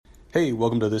Hey,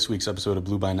 welcome to this week's episode of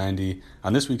Blue by 90.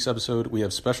 On this week's episode, we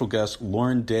have special guest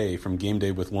Lauren Day from Game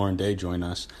Day with Lauren Day join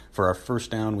us. For our first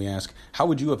down, we ask, how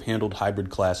would you have handled hybrid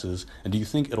classes, and do you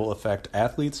think it'll affect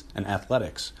athletes and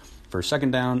athletics? For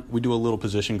second down, we do a little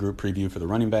position group preview for the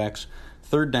running backs.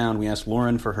 Third down, we ask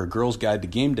Lauren for her Girls Guide to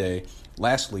Game Day.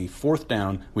 Lastly, fourth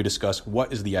down, we discuss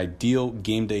what is the ideal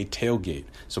Game Day tailgate.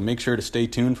 So make sure to stay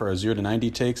tuned for our 0 to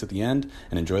 90 takes at the end,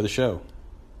 and enjoy the show.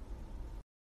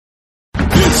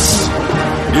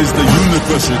 Is the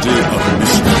University of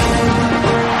Michigan.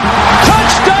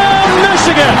 Touchdown,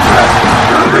 Michigan!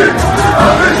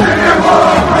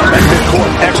 And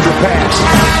midcourt, extra pass.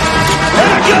 And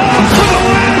it goes for the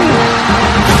win!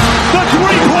 The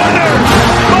three-pointer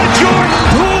by Jordan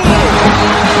Poole!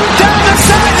 Down the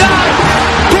sideline!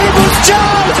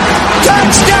 Peoples-Jones!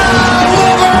 Touchdown,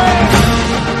 Wolverine!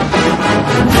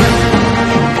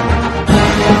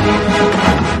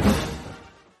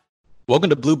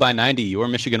 Welcome to Blue by 90, your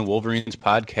Michigan Wolverines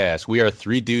podcast. We are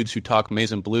three dudes who talk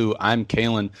maize and blue. I'm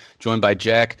Kalen, joined by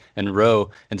Jack and Ro.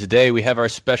 And today we have our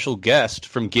special guest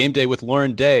from Game Day with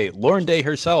Lauren Day, Lauren Day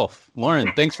herself.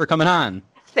 Lauren, thanks for coming on.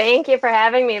 Thank you for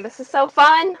having me. This is so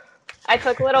fun. I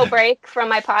took a little break from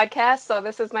my podcast, so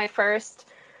this is my first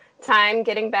time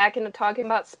getting back into talking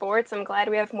about sports. I'm glad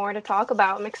we have more to talk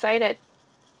about. I'm excited.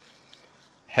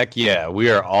 Heck yeah, we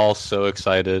are all so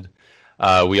excited.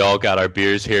 We all got our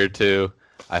beers here, too.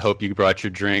 I hope you brought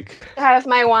your drink. I have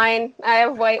my wine. I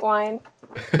have white wine.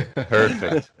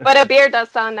 Perfect. But a beer does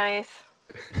sound nice.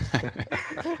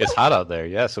 It's hot out there,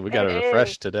 yeah, so we got to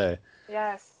refresh today.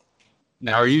 Yes.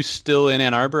 Now, are you still in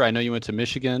Ann Arbor? I know you went to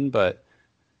Michigan, but...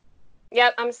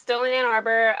 Yep, I'm still in Ann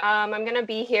Arbor. I'm going to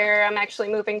be here. I'm actually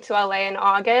moving to LA in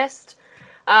August.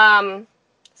 So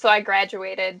I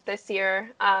graduated this year.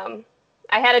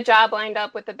 I had a job lined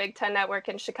up with the Big Ten Network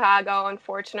in Chicago.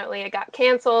 Unfortunately, it got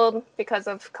canceled because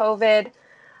of COVID.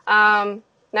 And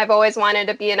I've always wanted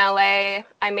to be in LA.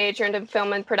 I majored in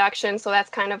film and production, so that's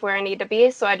kind of where I need to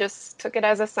be. So I just took it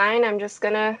as a sign. I'm just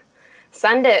going to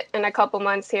send it in a couple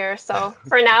months here. So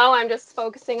for now, I'm just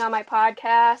focusing on my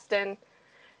podcast and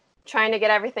trying to get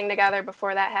everything together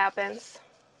before that happens.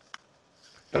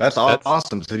 That's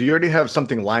awesome. So do you already have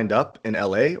something lined up in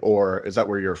LA, or is that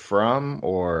where you're from,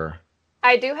 or...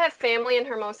 I do have family in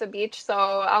Hermosa Beach, so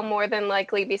I'll more than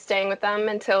likely be staying with them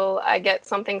until I get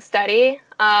something steady.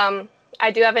 I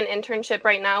do have an internship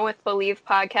right now with Believe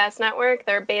Podcast Network.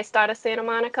 They're based out of Santa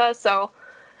Monica, so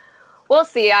we'll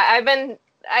see. I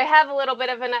have a little bit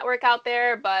of a network out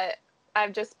there, but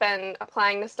I've just been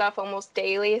applying to stuff almost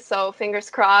daily, so fingers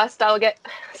crossed I'll get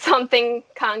something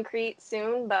concrete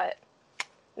soon, but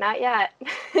not yet.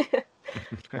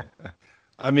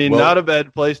 I mean, not a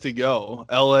bad place to go.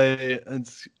 LA,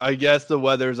 I guess the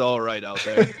weather's all right out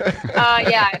there.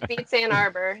 Yeah, it beats Ann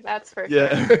Arbor, that's for sure.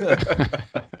 Yeah.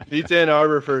 Beats Ann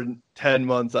Arbor for 10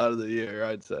 months out of the year,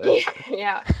 I'd say.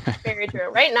 Yeah, very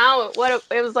true. Right now,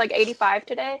 it was like 85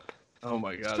 today. Oh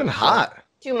my God. It's been hot.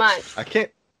 Too much. I can't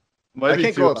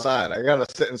go outside. I gotta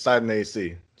sit inside in the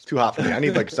AC. It's too hot for me. I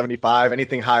need like 75.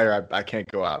 Anything higher, I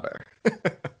can't go out there.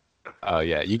 Oh,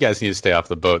 yeah. You guys need to stay off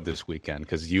the boat this weekend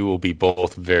because you will be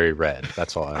both very red.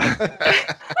 That's all I know.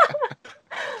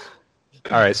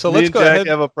 All right, so let's go ahead. Jack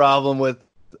have a problem with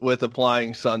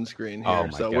applying sunscreen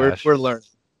here, so we're learning.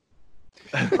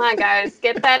 Come on, guys.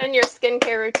 Get that in your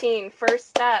skincare routine. First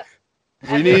step.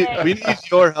 We need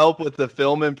your help with the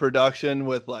film and production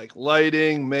with like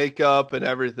lighting, makeup, and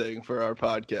everything for our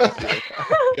podcast.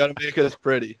 Got to make us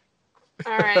pretty.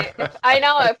 All right. I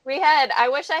know I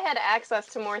wish I had access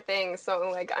to more things. So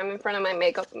like I'm in front of my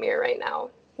makeup mirror right now.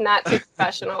 Not too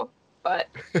professional, but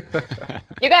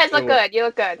you guys look good. You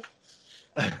look good.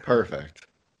 Perfect.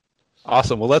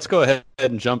 Awesome. Well, let's go ahead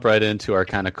and jump right into our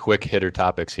kind of quick hitter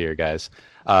topics here, guys.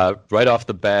 Right off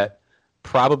the bat,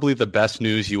 probably the best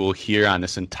news you will hear on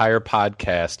this entire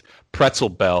podcast, Pretzel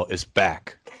Bell is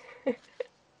back.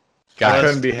 Guys, I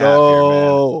couldn't be happier,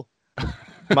 man.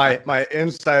 My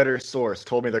insider source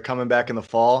told me they're coming back in the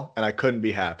fall, and I couldn't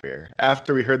be happier.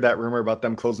 After we heard that rumor about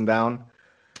them closing down,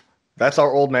 that's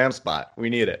our old man spot. We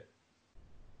need it.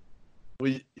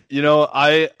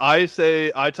 I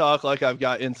say I talk like I've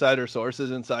got insider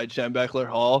sources inside Schembechler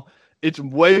Hall. It's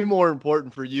way more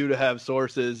important for you to have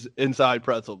sources inside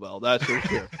Pretzel Bell. That's for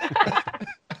sure.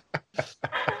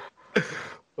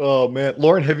 Oh man,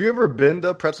 Lauren, have you ever been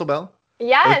to Pretzel Bell?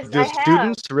 Yes, do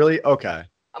students really? Okay.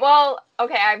 Well,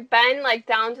 okay, I've been like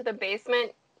down to the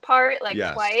basement part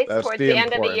twice towards the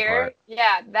end of the year. Part.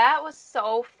 Yeah, that was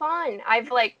so fun. I've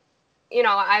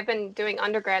been doing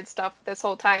undergrad stuff this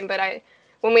whole time, but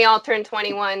when we all turned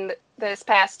 21 this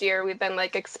past year, we've been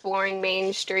like exploring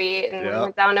Main Street and we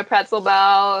went down to Pretzel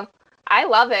Bell. I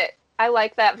love it. I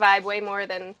like that vibe way more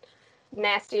than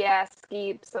nasty ass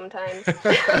Skeep sometimes.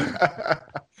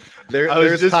 There's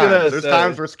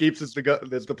times where Skeeps is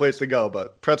the place to go,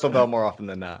 but Pretzelville more often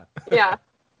than not. Yeah.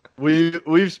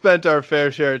 We've spent our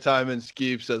fair share of time in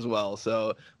Skeeps as well.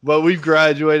 So, but we've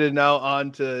graduated now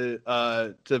on to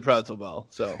Pretzelville,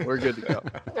 so we're good to go.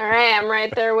 All right, I'm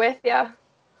right there with you.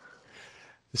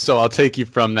 So I'll take you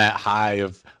from that high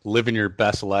of living your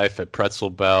best life at Pretzel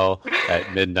Bell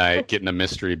at midnight, getting a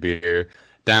mystery beer,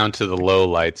 down to the low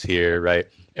lights here, right?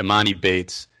 Imani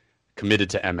Bates committed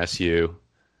to MSU.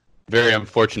 Very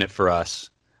unfortunate for us,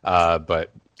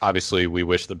 but obviously we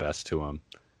wish the best to him.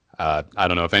 I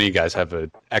don't know if any of you guys have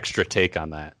an extra take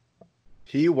on that.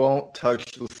 He won't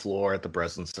touch the floor at the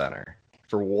Breslin Center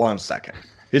for 1 second.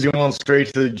 He's going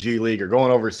straight to the G League or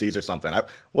going overseas or something.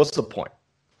 What's the point?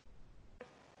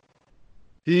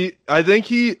 I think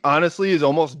he honestly is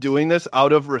almost doing this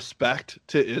out of respect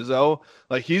to Izzo.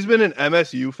 Like, he's been an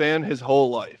MSU fan his whole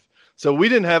life. So we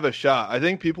didn't have a shot. I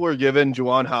think people are giving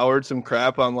Juwan Howard some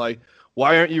crap on, like,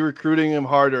 why aren't you recruiting him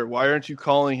harder? Why aren't you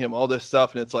calling him all this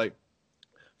stuff? And it's like,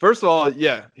 first of all,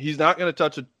 yeah, he's not going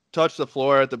to touch the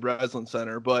floor at the Breslin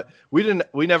Center, but we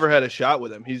never had a shot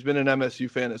with him. He's been an MSU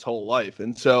fan his whole life.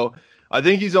 And so I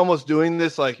think he's almost doing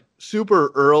this like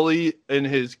super early in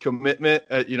his commitment.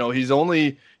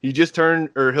 He just turned,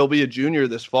 or he'll be a junior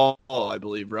this fall, I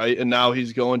believe, right? And now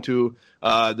he's going to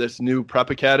this new prep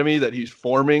academy that he's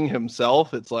forming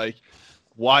himself. It's like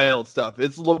wild stuff.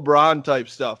 It's LeBron type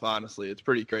stuff, honestly. It's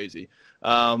pretty crazy.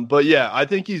 But yeah, I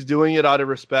think he's doing it out of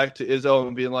respect to Izzo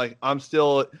and being like, I'm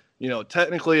still,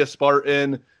 technically a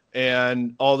Spartan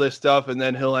and all this stuff. And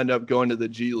then he'll end up going to the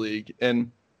G League.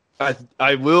 And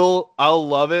I'll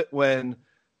love it when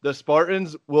the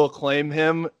Spartans will claim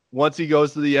him once he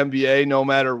goes to the NBA, no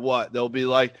matter what. They'll be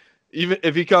like, even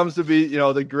if he comes to be,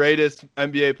 the greatest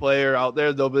NBA player out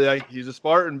there, they'll be like, he's a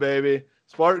Spartan, baby.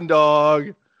 Spartan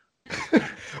dog.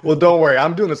 Well, don't worry.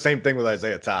 I'm doing the same thing with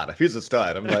Isaiah Todd. If he's a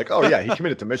stud, I'm like, oh, yeah, he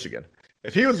committed to Michigan.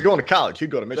 If he was going to college,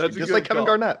 he'd go to Michigan. Just like Kevin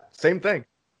Garnett. Same thing.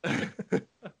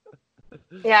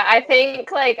 Yeah, I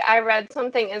think, I read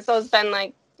something. Izzo's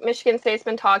been, Michigan State's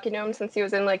been talking to him since he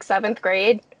was in, 7th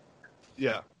grade.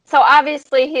 Yeah. So,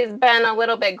 obviously, he's been a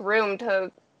little bit groomed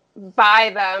to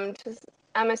buy them.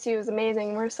 MSU is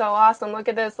amazing. We're so awesome. Look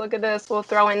at this. We'll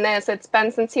throw in this. It's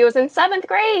been since he was in 7th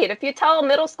grade. If you tell a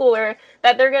middle schooler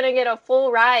that they're going to get a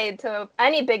full ride to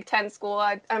any Big Ten school,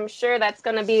 I'm sure that's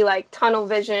going to be tunnel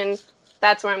vision.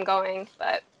 That's where I'm going.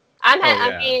 But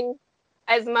I mean,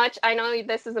 as much, I know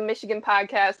this is a Michigan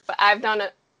podcast, but I've done,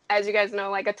 as you guys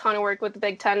know, a ton of work with the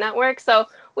Big Ten Network. So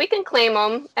we can claim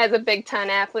him as a Big Ten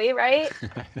athlete, right?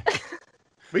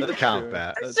 We can count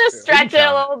that. Let's just stretch it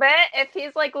a little bit. If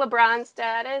he's LeBron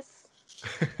status.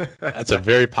 That's a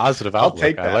very positive outlook. I'll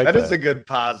take that. That is a good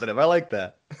positive. I like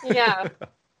that. Yeah.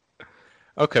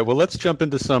 Okay, well, let's jump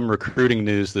into some recruiting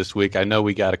news this week. I know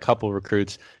we got a couple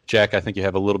recruits. Jack, I think you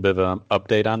have a little bit of an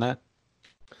update on that.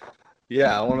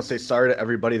 Yeah, I want to say sorry to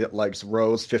everybody that likes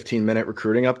Rose's 15-minute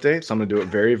recruiting updates. I'm going to do it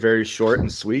very, very short and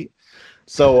sweet.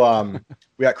 So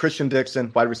we got Christian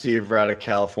Dixon, wide receiver out of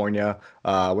California,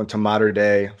 went to Mater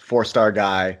Dei, 4-star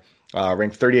guy,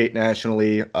 ranked 38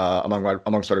 nationally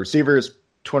amongst wide receivers,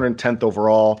 210th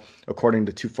overall, according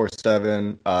to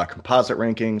 247 composite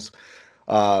rankings.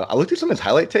 I looked at some of his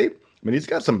highlight tape. I mean, he's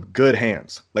got some good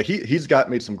hands. He's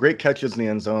made some great catches in the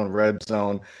end zone, red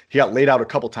zone. He got laid out a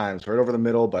couple times right over the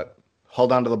middle, but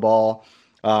held onto the ball.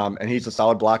 And he's a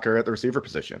solid blocker at the receiver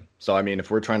position. So, I mean, if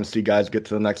we're trying to see guys get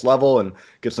to the next level and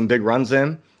get some big runs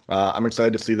in, I'm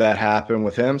excited to see that happen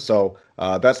with him. So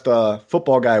that's the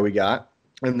football guy we got.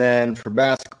 And then for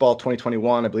basketball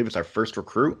 2021, I believe it's our first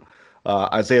recruit,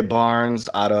 Isaiah Barnes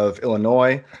out of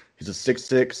Illinois. He's a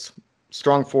 6'6",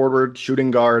 strong forward,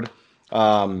 shooting guard.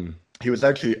 He was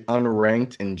actually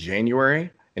unranked in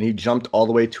January, and he jumped all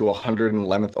the way to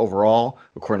 111th overall,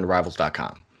 according to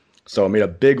Rivals.com. So made a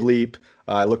big leap.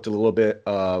 I looked a little bit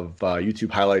of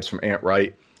YouTube highlights from Ant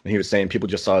Wright, and he was saying people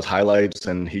just saw his highlights,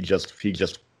 and he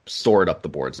just soared up the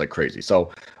boards like crazy.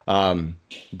 So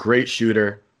great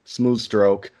shooter, smooth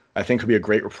stroke. I think he'll be a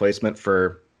great replacement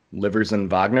for Livers and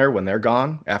Wagner when they're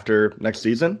gone after next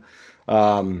season.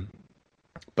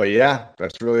 But yeah,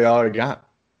 that's really all I got.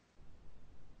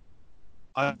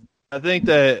 I think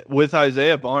that with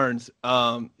Isaiah Barnes,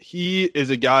 he is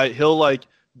a guy, he'll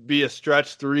be a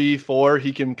stretch 3-4.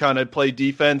 He can kind of play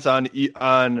defense on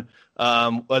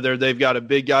whether they've got a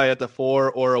big guy at the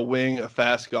 4 or a wing, a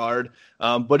fast guard.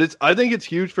 But I think it's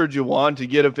huge for Juwan to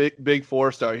get a big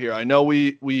 4-star here. I know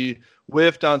we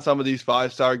whiffed on some of these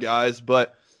 5-star guys,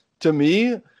 but to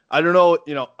me, I don't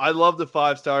know. I love the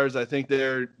 5 stars. I think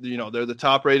they're the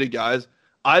top rated guys.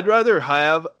 I'd rather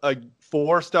have a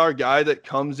 4-star guy that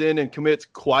comes in and commits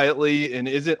quietly and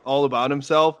isn't all about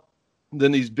himself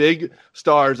than these big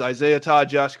stars, Isaiah Todd,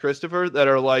 Josh Christopher, that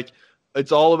are like,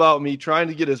 it's all about me, trying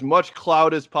to get as much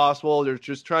clout as possible. They're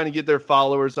just trying to get their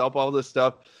followers up, all this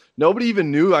stuff. Nobody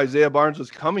even knew Isaiah Barnes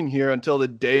was coming here until the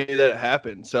day that it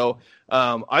happened. So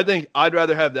I think I'd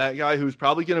rather have that guy who's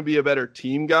probably going to be a better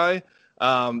team guy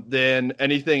than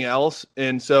anything else.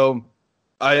 And so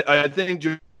I think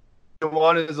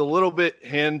Juwan is a little bit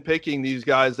hand-picking these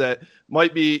guys that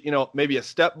might be, maybe a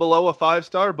step below a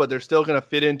 5-star, but they're still going to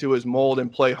fit into his mold and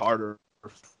play harder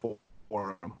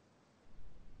for him.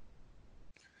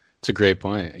 It's a great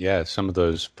point. Yeah, some of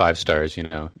those 5 stars,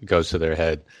 goes to their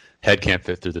head. Head can't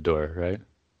fit through the door, right?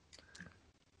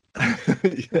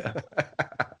 Yeah.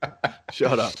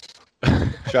 Shut up.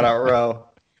 Shout out, Ro.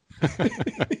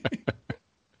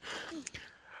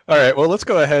 All right, well, let's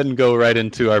go ahead and go right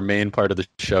into our main part of the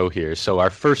show here. So our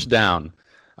first down.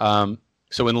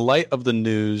 So in light of the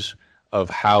news of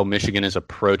how Michigan is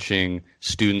approaching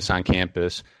students on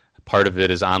campus, part of it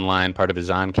is online, part of it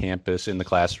is on campus in the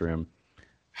classroom.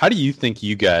 How do you think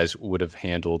you guys would have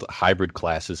handled hybrid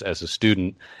classes as a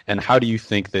student, and how do you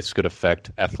think this could affect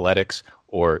athletics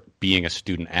or being a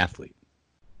student athlete?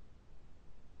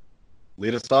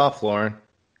 Lead us off, Lauren.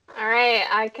 All right,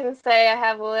 I can say I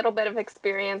have a little bit of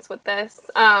experience with this.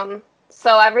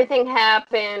 So everything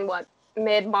happened,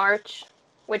 mid-March,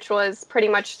 which was pretty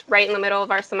much right in the middle of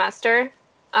our semester.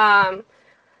 So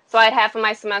I had half of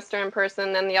my semester in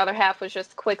person, then the other half was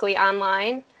just quickly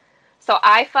online. So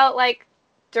I felt like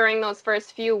during those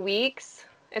first few weeks,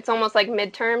 it's almost like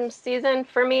midterm season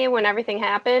for me when everything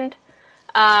happened.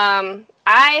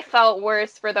 I felt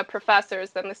worse for the professors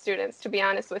than the students, to be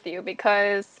honest with you,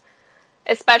 because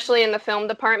especially in the film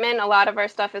department, a lot of our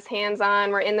stuff is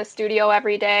hands-on. We're in the studio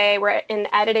every day. We're in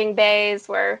editing bays.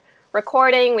 We're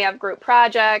recording. We have group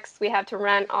projects. We have to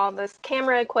rent all this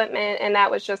camera equipment, and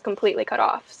that was just completely cut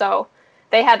off. So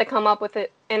they had to come up with an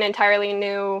entirely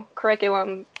new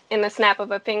curriculum in the snap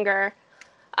of a finger.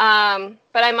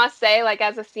 But I must say, like,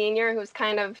 as a senior who's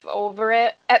kind of over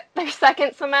it at their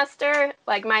second semester,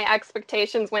 like, my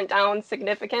expectations went down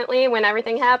significantly when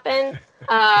everything happened.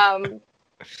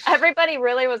 Everybody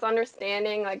really was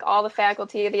understanding, like, all the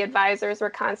faculty, the advisors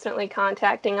were constantly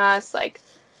contacting us, like,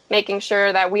 making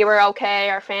sure that we were okay,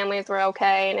 our families were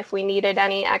okay, and if we needed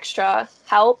any extra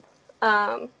help.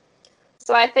 So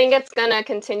I think it's going to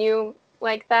continue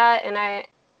like that, and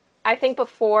I think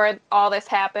before all this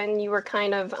happened, you were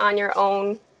kind of on your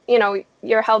own.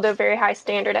 You're held to a very high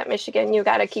standard at Michigan. You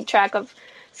got to keep track of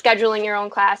scheduling your own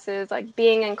classes, like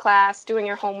being in class, doing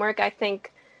your homework. I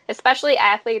think especially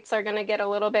athletes are going to get a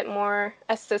little bit more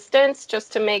assistance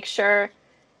just to make sure,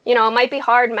 it might be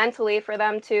hard mentally for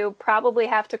them to probably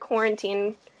have to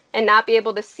quarantine and not be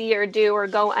able to see or do or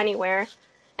go anywhere.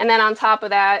 And then on top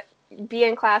of that, be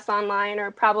in class online or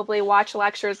probably watch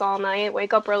lectures all night,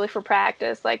 wake up early for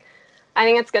practice. Like, I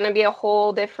think it's going to be a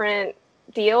whole different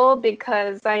deal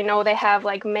because I know they have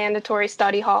like mandatory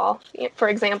study hall, for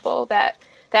example, that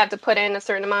they have to put in a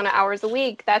certain amount of hours a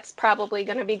week. That's probably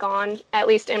going to be gone, at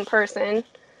least in person,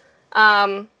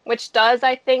 which does,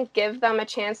 I think, give them a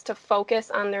chance to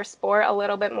focus on their sport a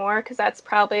little bit more because that's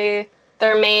probably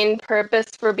their main purpose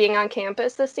for being on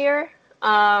campus this year.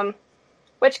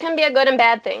 Which can be a good and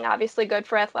bad thing. Obviously good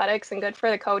for athletics and good for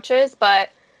the coaches,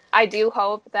 but I do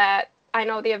hope that, I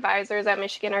know the advisors at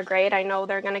Michigan are great. I know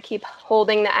they're going to keep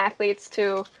holding the athletes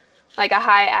to like a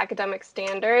high academic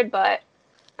standard, but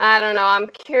I don't know. I'm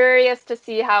curious to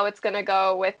see how it's going to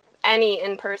go with any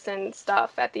in-person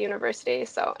stuff at the university.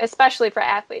 So especially for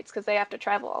athletes because they have to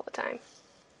travel all the time.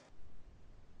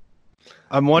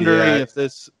 I'm wondering if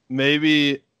this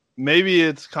maybe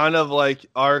it's kind of like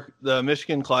the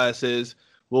Michigan classes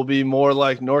will be more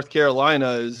like North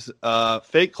Carolina's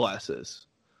fake classes.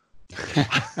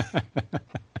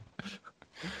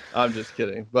 I'm just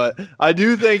kidding, but I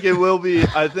do think it will be.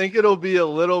 I think it'll be a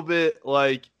little bit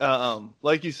like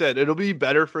you said, it'll be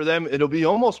better for them. It'll be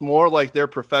almost more like they're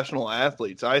professional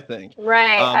athletes, I think.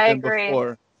 Right, I agree.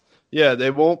 Before. Yeah,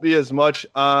 they won't be as much,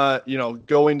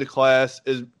 going to class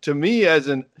as to me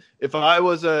if I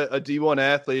was a D1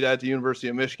 athlete at the University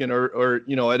of Michigan or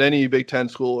at any Big Ten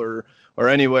school or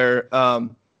anywhere,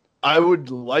 I would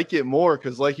like it more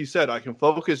because, like you said, I can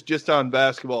focus just on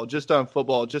basketball, just on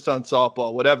football, just on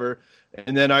softball, whatever,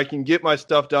 and then I can get my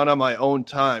stuff done on my own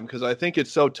time because I think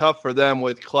it's so tough for them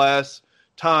with class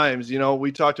times.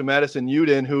 We talked to Madison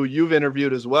Uden, who you've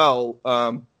interviewed as well,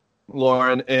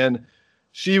 Lauren, and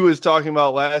she was talking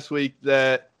about last week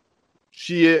that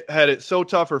she had it so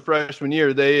tough her freshman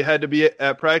year. They had to be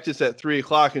at practice at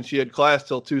 3:00 and she had class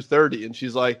till 2:30. And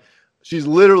she's like, she's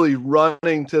literally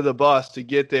running to the bus to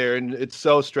get there. And it's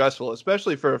so stressful,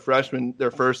 especially for a freshman, their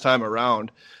first time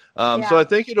around. So I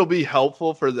think it'll be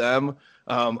helpful for them.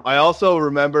 I also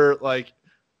remember like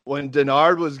when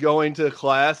Denard was going to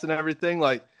class and everything,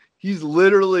 like he's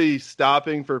literally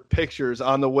stopping for pictures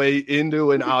on the way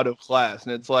into and out of class.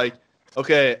 And it's like,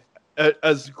 okay,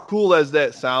 as cool as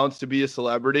that sounds to be a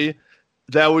celebrity,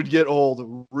 that would get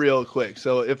old real quick.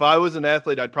 So if I was an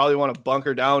athlete, I'd probably want to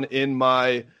bunker down in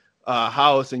my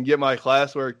house and get my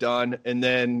classwork done and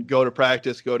then go to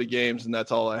practice, go to games, and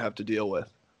that's all I have to deal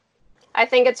with. I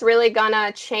think it's really going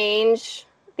to change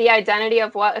the identity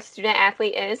of what a student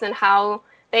athlete is and how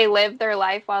they live their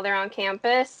life while they're on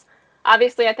campus.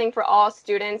 Obviously, I think for all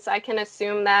students, I can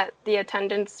assume that the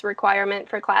attendance requirement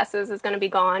for classes is going to be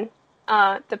gone,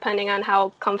 depending on how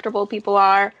comfortable people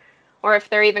are or if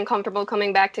they're even comfortable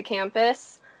coming back to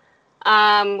campus.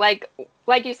 Like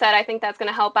you said, I think that's going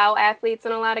to help out athletes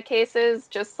in a lot of cases,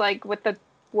 just like with the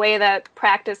way that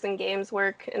practice and games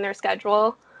work in their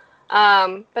schedule.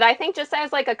 But I think just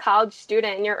as like a college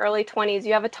student in your early 20s,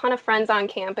 you have a ton of friends on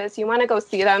campus. You want to go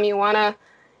see them. You want to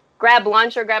grab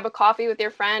lunch or grab a coffee with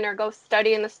your friend or go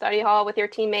study in the study hall with your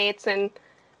teammates, and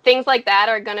things like that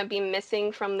are going to be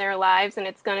missing from their lives. And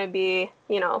it's going to be,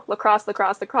 lacrosse,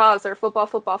 or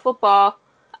football,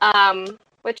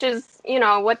 which is,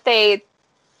 what they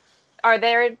are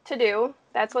there to do.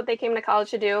 That's what they came to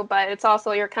college to do. But it's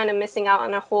also, you're kind of missing out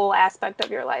on a whole aspect of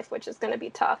your life, which is going to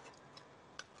be tough.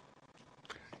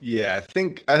 Yeah, I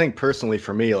think personally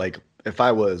for me, like if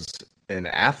I was an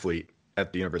athlete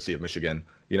at the University of Michigan,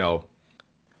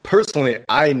 personally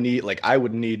I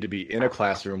would need to be in a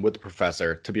classroom with the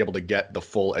professor to be able to get the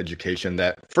full education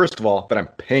that, first of all, that I'm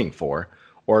paying for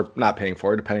or not paying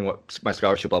for, depending what my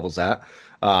scholarship level's at.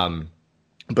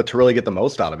 But to really get the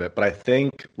most out of it. But I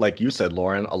think, like you said,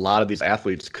 Lauren, a lot of these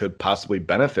athletes could possibly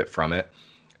benefit from it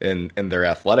in their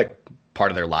athletic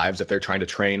part of their lives if they're trying to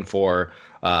train for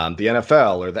the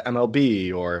NFL or the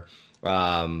MLB or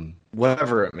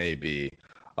whatever it may be.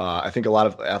 I think a lot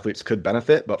of athletes could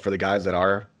benefit, but for the guys that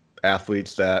are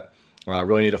athletes that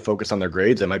really need to focus on their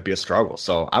grades, it might be a struggle.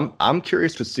 So I'm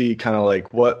curious to see kind of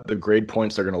like what the grade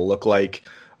points are going to look like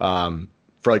for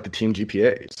like the team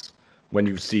GPAs when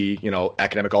you see,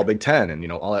 academic all Big Ten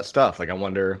and, all that stuff. Like I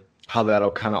wonder how that'll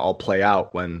kind of all play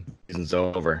out when season's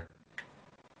over.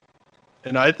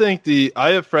 And I think I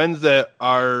have friends that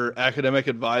are academic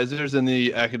advisors in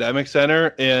the academic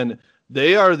center, and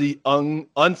they are the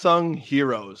unsung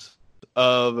heroes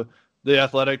of the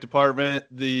athletic department,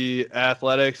 the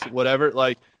athletics, whatever.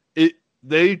 Like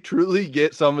they truly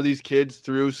get some of these kids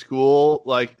through school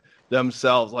like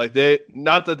themselves. Like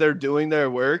not that they're doing their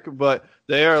work, but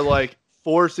they are like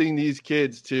forcing these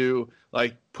kids to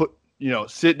like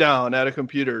sit down at a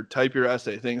computer, type your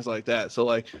essay, things like that. So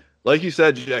like you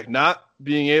said, Jack, not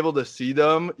being able to see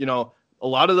them, a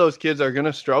lot of those kids are going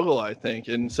to struggle, I think.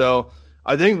 And so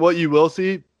I think what you will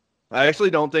see, I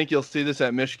actually don't think you'll see this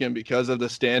at Michigan because of the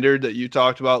standard that you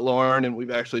talked about, Lauren, and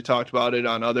we've actually talked about it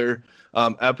on other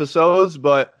episodes.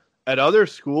 But at other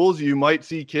schools, you might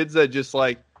see kids that just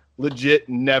like legit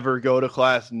never go to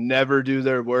class, never do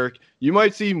their work. You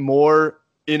might see more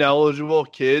ineligible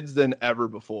kids than ever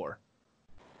before.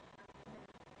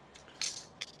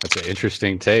 That's an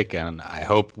interesting take, and I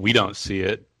hope we don't see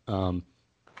it.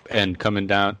 And coming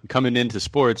into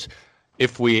sports,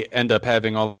 if we end up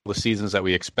having all the seasons that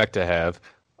we expect to have,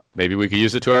 maybe we could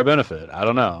use it to our benefit. I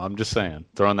don't know. I'm just saying,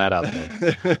 throwing that out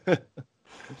there.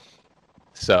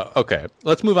 So, okay,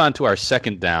 let's move on to our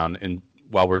second down. And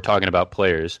while we're talking about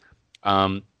players,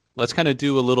 let's kind of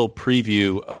do a little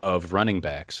preview of running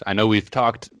backs. I know we've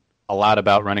talked a lot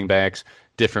about running backs,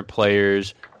 different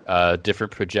players,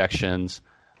 different projections.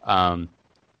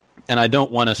 And I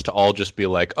don't want us to all just be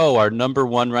like, oh, our number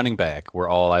one running back. We're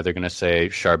all either going to say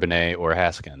Charbonnet or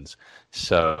Haskins.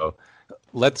 So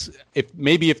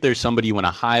if there's somebody you want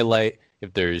to highlight,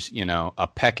 if there's, a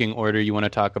pecking order you want to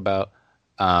talk about.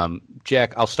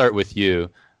 Jack, I'll start with you.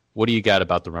 What do you got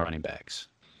about the running backs?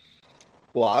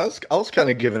 Well, I was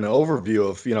kind of giving an overview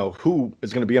of, who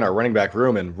is going to be in our running back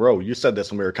room. And Ro, you said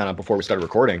this when we were kind of before we started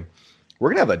recording. We're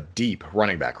going to have a deep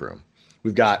running back room.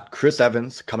 We've got Chris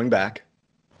Evans coming back,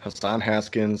 Hassan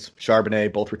Haskins,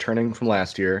 Charbonnet, both returning from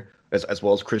last year, as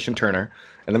well as Christian Turner.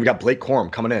 And then we got Blake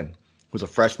Corum coming in, who's a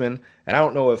freshman. And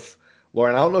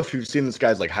Lauren, I don't know if you've seen this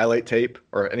guy's like highlight tape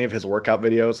or any of his workout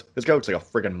videos. This guy looks like a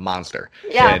freaking monster.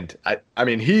 Yeah. And I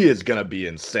mean, he is going to be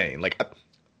insane. Like,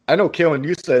 I know, Kaylin,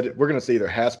 you said we're going to say either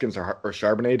Haskins or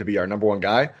Charbonnet to be our number one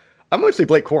guy. I'm going to say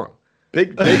Blake Corum.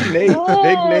 Big Nate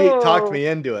talked me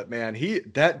into it, man.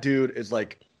 That dude is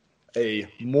like a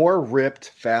more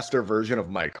ripped, faster version of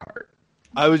Mike Hart.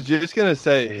 I was just gonna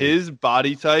say his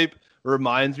body type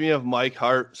reminds me of Mike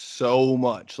Hart so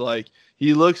much. Like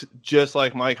he looks just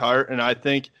like Mike Hart, and I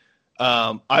think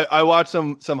I watched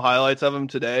some highlights of him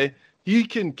today. He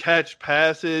can catch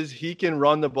passes. He can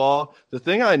run the ball. The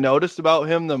thing I noticed about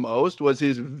him the most was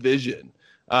his vision.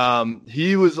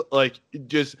 He was like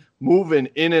just moving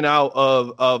in and out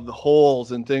of the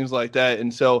holes and things like that.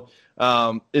 And so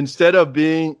instead of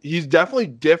he's definitely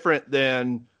different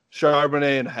than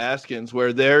Charbonnet and Haskins,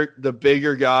 where they're the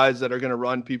bigger guys that are going to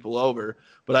run people over.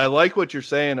 But I like what you're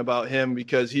saying about him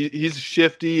because he's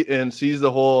shifty and sees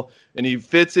the hole, and he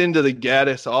fits into the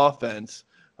Gaddis offense.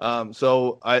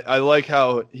 So I like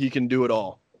how he can do it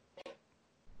all.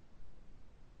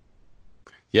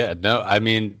 Yeah, no, I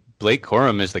mean, Blake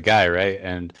Corum is the guy, right?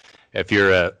 And if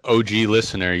you're a OG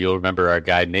listener, you'll remember our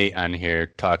guy Nate on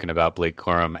here talking about Blake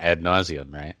Corum ad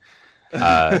nauseum, right?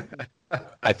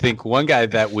 I think one guy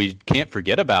that we can't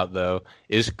forget about, though,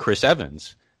 is Chris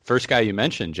Evans. First guy you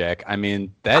mentioned, Jack. I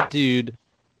mean, that dude,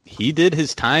 he did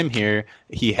his time here.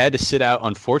 He had to sit out,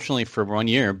 unfortunately, for 1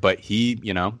 year, but he,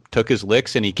 took his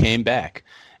licks and he came back.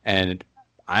 And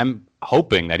I'm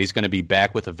hoping that he's going to be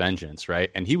back with a vengeance, right?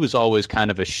 And he was always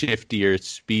kind of a shiftier,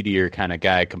 speedier kind of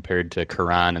guy compared to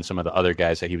Karan and some of the other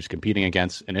guys that he was competing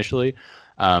against initially.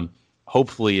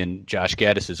 Hopefully in Josh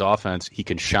Gaddis's offense, he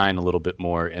can shine a little bit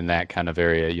more in that kind of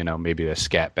area, maybe a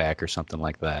scat back or something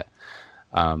like that.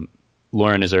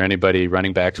 Lauren, is there anybody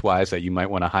running backs wise that you might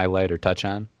want to highlight or touch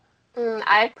on?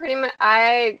 I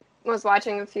was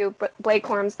watching a few Blake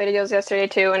Corum's videos yesterday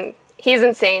too, and he's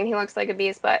insane. He looks like a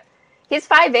beast, but he's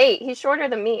 5'8". He's shorter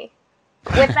than me.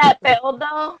 With that build,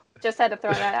 though, just had to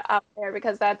throw that out there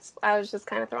because I was just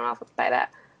kind of thrown off by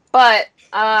that. But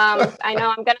I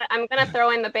know I'm gonna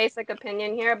throw in the basic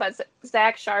opinion here, but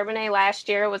Zach Charbonnet last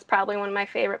year was probably one of my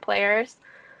favorite players.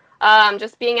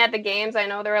 Just being at the games, I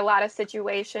know there were a lot of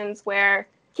situations where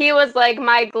he was like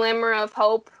my glimmer of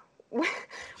hope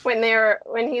when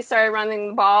he started running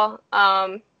the ball.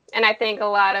 And I think a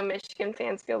lot of Michigan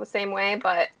fans feel the same way,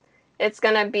 but it's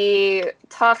going to be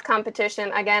tough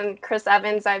competition. Again, Chris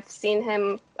Evans, I've seen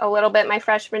him a little bit my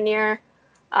freshman year.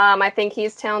 I think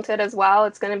he's talented as well.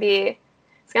 It's going to be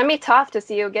tough to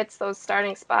see who gets those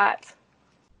starting spots.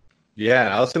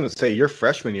 Yeah, I was going to say your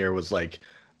freshman year was I think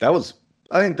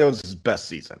that was his best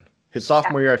season. His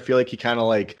sophomore year, I feel like he kind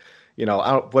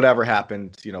of whatever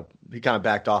happened, he kind of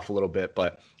backed off a little bit.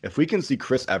 But if we can see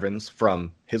Chris Evans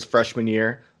from his freshman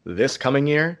year this coming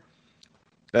year,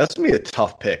 that's going to be a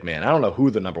tough pick, man. I don't know who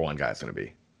the number one guy is going to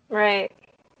be. Right.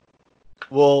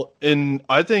 Well, and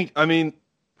I think,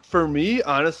 for me,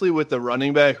 honestly, with the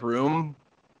running back room,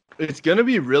 it's going to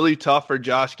be really tough for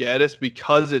Josh Gaddis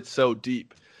because it's so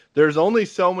deep. There's only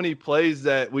so many plays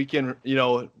that we can,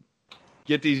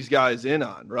 get these guys in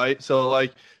on, right? So,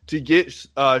 to get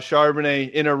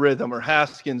Charbonnet in a rhythm or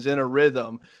Haskins in a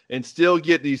rhythm and still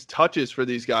get these touches for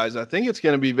these guys, I think it's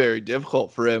going to be very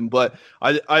difficult for him. But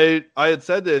I had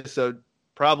said this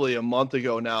probably a month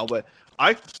ago now, but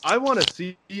I want to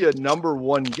see a number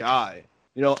one guy.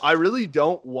 I really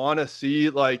don't want to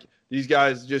see these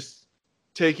guys just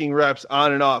taking reps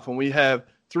on and off when we have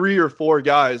 3 or 4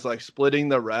 guys splitting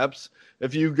the reps.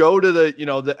 If you go to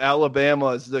the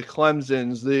Alabamas, the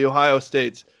Clemsons, the Ohio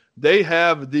States, they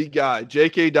have the guy.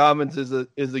 J.K. Dobbins is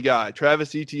the guy.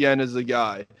 Travis Etienne is the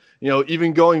guy.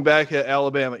 Even going back at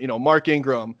Alabama, Mark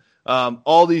Ingram,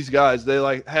 all these guys,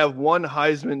 they have one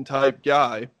Heisman type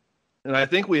guy, and I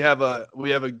think we have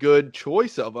a good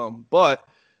choice of them. But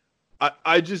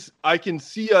I can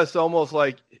see us almost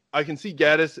I can see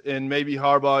Gaddis and maybe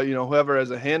Harbaugh, whoever has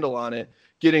a handle on it,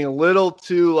 getting a little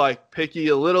too picky,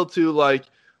 a little too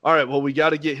all right, well, we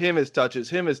got to get him his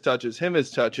touches. And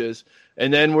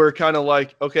then we're kind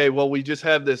of okay, well, we just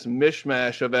have this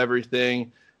mishmash of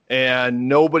everything and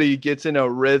nobody gets in a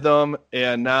rhythm.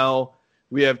 And now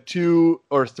we have 2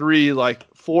 or 3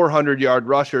 400-yard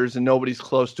rushers and nobody's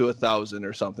close to 1,000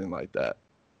 or something like that.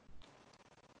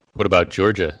 What about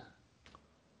Georgia?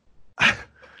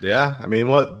 Yeah,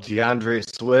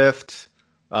 DeAndre Swift.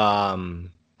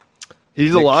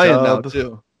 He's Nick a Lion Chubb. Now,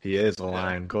 too. He is a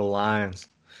Lion. Go Lions.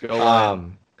 Go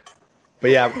Lions. But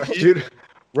yeah, dude,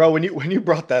 Ro, when you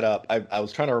brought that up, I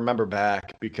was trying to remember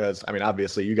back because,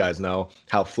 obviously you guys know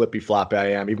how flippy-floppy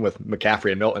I am, even with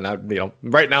McCaffrey and Milton.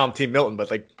 Right now I'm Team Milton,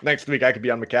 but next week I could be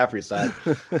on McCaffrey's side.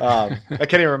 I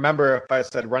can't even remember if I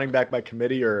said running back by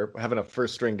committee or having a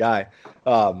first-string guy.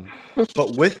 But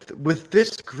with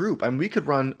this group, we could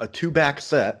run a 2-back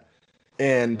set,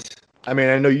 and I mean,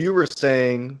 I know you were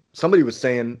saying, somebody was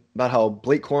saying about how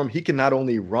Blake Corum, he can not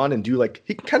only run and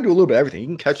he can kind of do a little bit of everything. He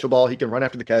can catch the ball. He can run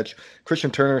after the catch.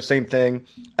 Christian Turner, same thing.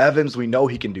 Evans, we know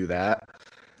he can do that.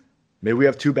 Maybe we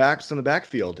have two backs in the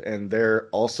backfield, and they're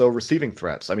also receiving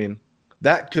threats. I mean,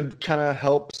 that could kind of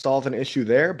help solve an issue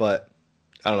there, but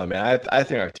I don't know, man. I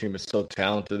think our team is so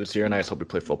talented this year, and I just hope we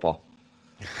play football.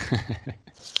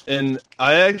 And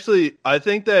I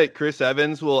think that Chris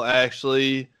Evans will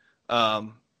actually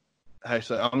I'm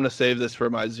going to save this for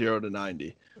my 0 to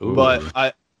 90. Ooh. But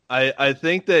I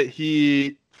think that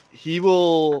he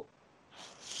will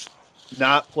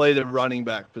not play the running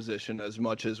back position as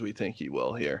much as we think he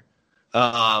will here.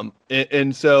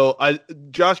 And so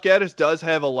Josh Gaddis does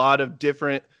have a lot of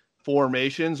different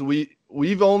formations.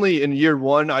 We've only in year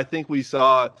one, I think we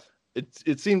saw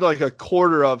it seemed like a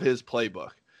quarter of his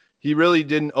playbook. He really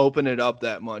didn't open it up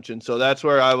that much. And so that's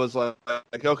where I was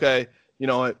like okay, you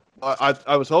know,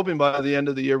 I was hoping by the end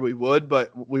of the year we would,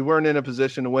 but we weren't in a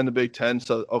position to win the Big Ten.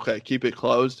 So, okay, keep it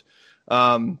closed.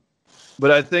 But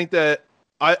I think that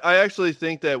I actually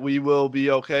think that we will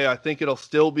be okay. I think it'll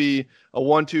still be a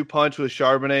 1-2 punch with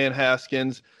Charbonnet and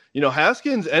Haskins. You know,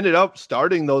 Haskins ended up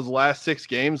starting those last 6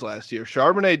 games last year.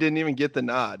 Charbonnet didn't even get the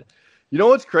nod. You know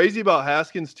what's crazy about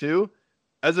Haskins too?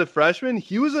 As a freshman,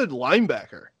 he was a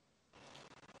linebacker.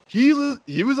 He was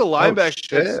a linebacker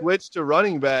that switched to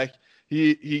running back.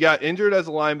 He got injured as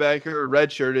a linebacker,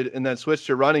 redshirted, and then switched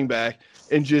to running back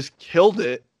and just killed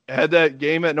it. Had that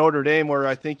game at Notre Dame where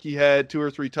I think he had 2 or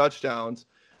 3 touchdowns.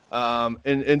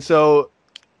 And so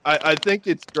I think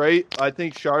it's great. I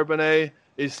think Charbonnet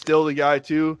is still the guy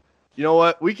too. You know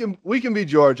what? We can be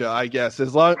Georgia, I guess,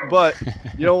 but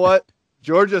you know what?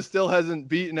 Georgia still hasn't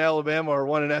beaten Alabama or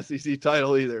won an SEC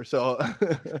title either. So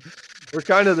we're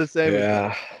kind of the same.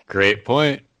 Yeah. Great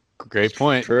point.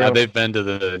 True. Now they've been to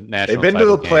the national. They've been to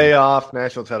the playoff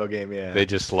national title game. Yeah. They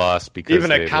just lost because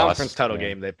even a conference title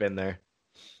game. They've been there.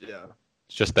 Yeah.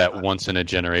 It's just that once in a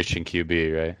generation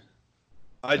QB, right?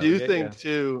 I do think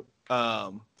too.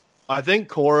 I think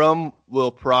Corum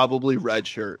will probably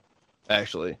redshirt.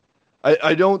 Actually,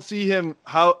 I don't see him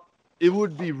how. It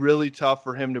would be really tough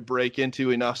for him to break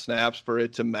into enough snaps for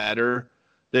it to matter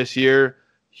this year.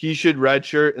 He should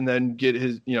redshirt and then get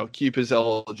his, keep his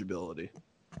eligibility.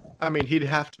 I mean, he'd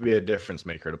have to be a difference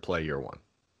maker to play year one.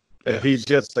 Yeah. If he's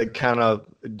just kind of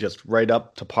just right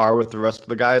up to par with the rest of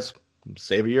the guys,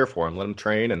 save a year for him. Let him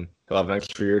train, and he'll have an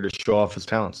extra year to show off his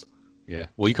talents. Yeah.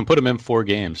 Well, you can put him in 4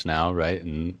 games now, right,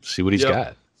 and see what he's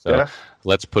got. So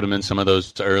let's put him in some of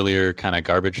those earlier kind of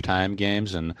garbage time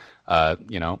games, and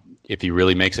if he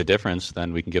really makes a difference,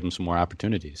 then we can give him some more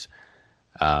opportunities.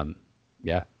 I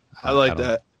like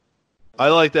that. I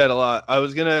like that a lot. I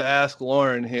was gonna ask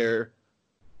Lauren here,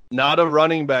 not a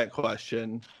running back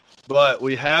question, but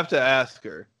we have to ask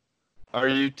her: are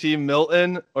you Team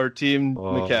Milton or Team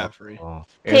McCaffrey?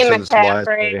 Team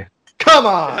McCaffrey. Come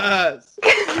on.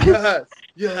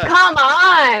 Yes. Come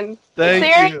on. Thank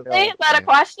Seriously? you. Is that a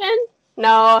question?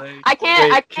 No,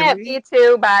 I can't be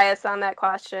too biased on that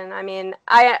question. I mean,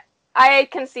 I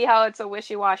can see how it's a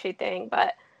wishy-washy thing,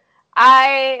 but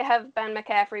I have been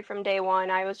McCaffrey from day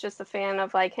one. I was just a fan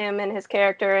of him and his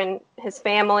character and his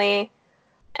family,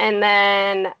 and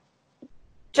then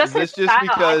just is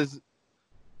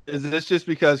this just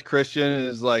because Christian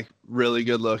is really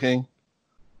good looking?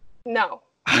 No.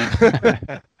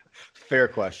 Fair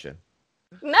question.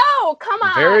 No, come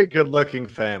on. Very good looking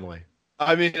family.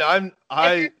 I mean, if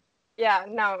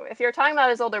you're talking about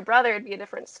his older brother, it'd be a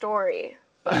different story.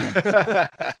 I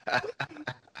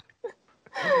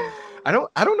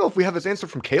don't know if we have this answer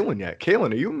from Kalen yet.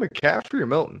 Kalen, are you McCaffrey or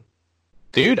Milton?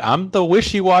 Dude, I'm the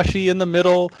wishy-washy in the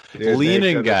middle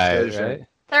leaning guy. Right?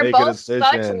 They're both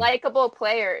such likable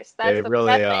players. That's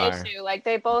the issue.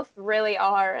 They both really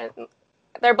are. And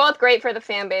they're both great for the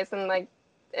fan base, and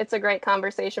it's a great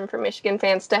conversation for Michigan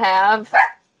fans to have.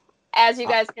 As you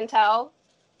guys can tell,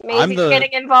 Maisie's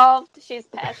getting involved. She's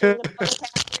passionate about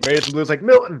McCaffrey. Maisie Blue's like,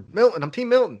 Milton, I'm Team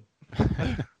Milton.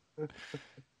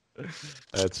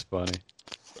 That's funny.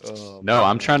 No,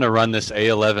 I'm trying to run this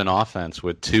A11 offense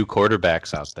with 2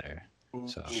 quarterbacks out there.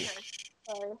 So.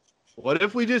 What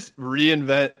if we just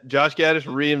Josh Gaddis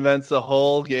reinvents the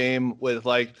whole game with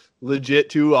legit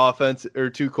 2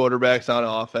 quarterbacks on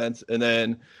offense, and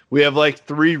then we have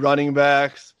 3 running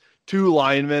backs, 2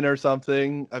 linemen or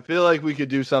something. I feel like we could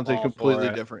do something completely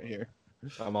different here.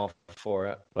 I'm all for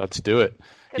it. Let's do it.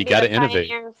 You got to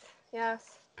innovate.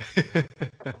 Yes.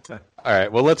 All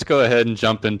right. Well, let's go ahead and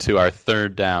jump into our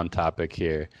third down topic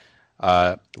here.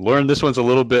 Lauren, this one's a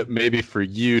little bit maybe for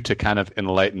you to kind of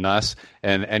enlighten us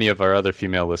and any of our other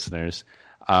female listeners.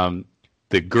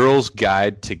 the Girls'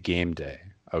 Guide to Game Day.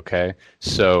 Okay,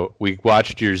 so we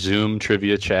watched your Zoom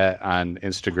trivia chat on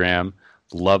Instagram,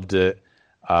 loved it,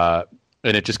 and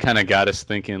it just kind of got us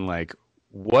thinking, like,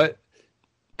 what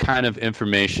kind of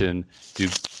information do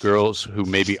girls who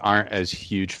maybe aren't as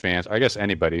huge fans, or I guess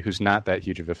anybody who's not that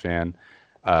huge of a fan,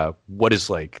 what is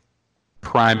like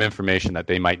prime information that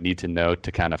they might need to know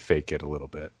to kind of fake it a little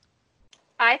bit?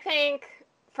 I think,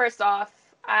 first off,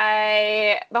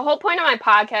 the whole point of my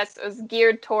podcast is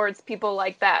geared towards people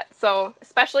like that. So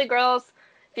especially girls,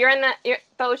 if you're in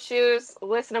those shoes,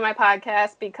 listen to my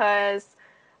podcast, because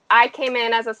I came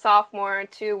in as a sophomore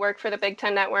to work for the Big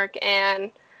Ten Network,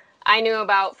 and I knew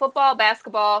about football,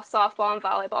 basketball, softball, and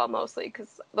volleyball mostly,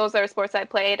 because those are sports I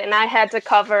played. And I had to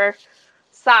cover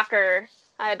soccer.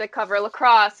 I had to cover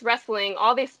lacrosse, wrestling,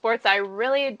 all these sports I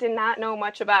really did not know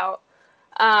much about.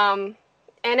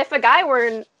 And if a guy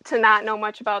were to not know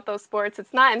much about those sports,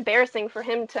 it's not embarrassing for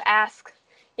him to ask,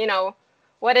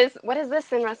 what is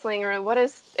this in wrestling, or what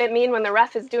does it mean when the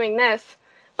ref is doing this?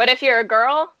 But if you're a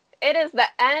girl, it is the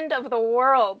end of the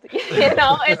world,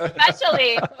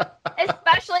 especially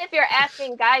if you're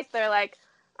asking guys, they're like,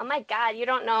 oh my God, you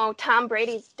don't know Tom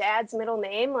Brady's dad's middle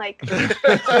name? Like, that's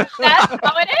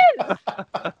how it is.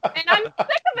 And I'm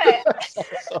sick of it.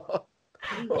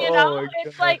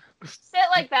 It's like shit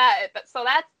like that. So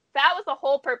that was the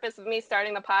whole purpose of me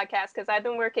starting the podcast, because I've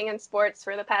been working in sports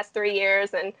for the past 3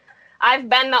 years, and I've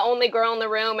been the only girl in the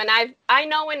room, and I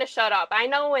know when to shut up. I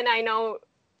know when I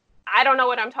don't know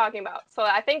what I'm talking about. So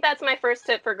I think that's my first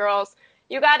tip for girls.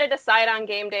 You got to decide on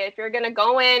game day if you're going to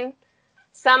go in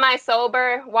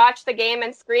semi-sober, watch the game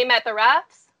and scream at the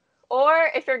refs, or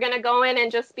if you're going to go in and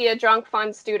just be a drunk,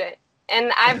 fun student.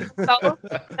 And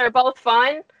they're both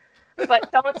fun.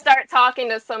 But don't start talking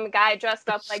to some guy dressed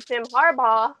up like Jim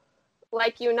Harbaugh,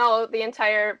 like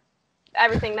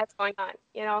everything that's going on,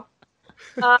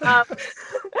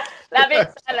 That being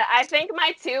said, I think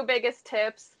my two biggest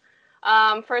tips,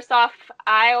 first off,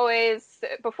 I always,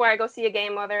 before I go see a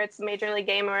game, whether it's a major league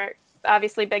game or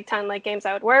obviously Big Ten like games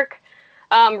I would work,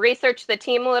 research the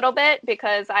team a little bit,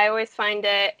 because I always find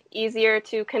it easier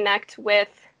to connect with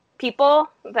people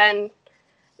than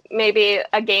maybe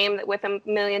a game with a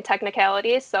million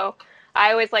technicalities. So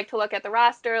I always like to look at the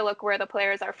roster, look where the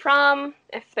players are from,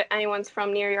 if anyone's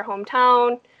from near your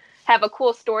hometown, have a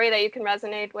cool story that you can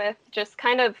resonate with, just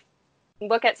kind of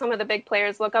look at some of the big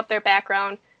players, look up their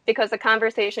background, because the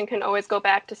conversation can always go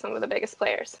back to some of the biggest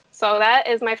players. So that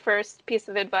is my first piece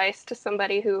of advice to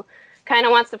somebody who kind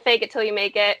of wants to fake it till you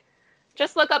make it.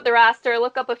 Just look up the roster,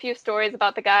 look up a few stories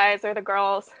about the guys or the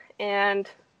girls, and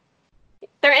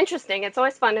they're interesting. It's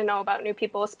always fun to know about new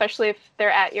people, especially if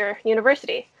they're at your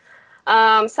university.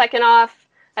 Second off,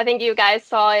 I think you guys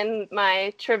saw in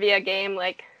my trivia game,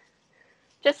 like,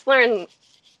 just learn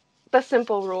the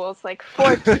simple rules, like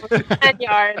 4 10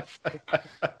 yards.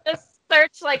 Just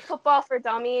search like Football for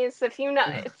Dummies. If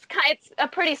it's a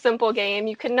pretty simple game.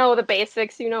 You can know the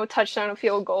basics. Touchdown,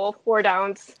 field goal, 4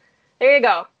 downs. There you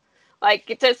go.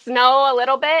 Like, just know a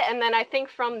little bit, and then I think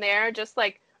from there, just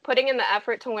like putting in the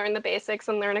effort to learn the basics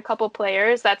and learn a couple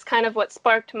players, that's kind of what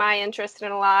sparked my interest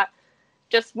in a lot,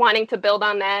 just wanting to build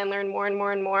on that and learn more and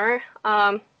more and more.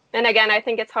 And again, I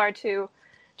think it's hard to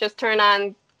just turn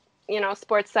on,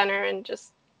 Sports Center and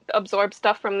just absorb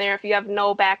stuff from there if you have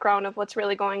no background of what's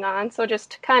really going on. So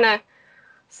just kind of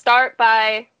start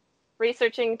by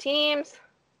researching teams,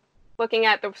 looking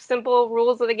at the simple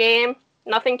rules of the game,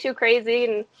 nothing too crazy,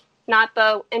 and not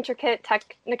the intricate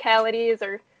technicalities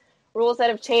or rules that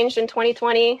have changed in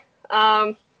 2020.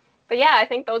 But yeah, I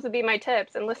think those would be my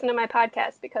tips, and listen to my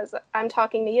podcast, because I'm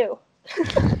talking to you.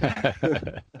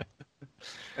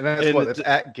 And that's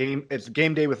it's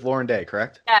Game Day with Lauren Day,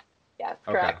 correct? Yeah,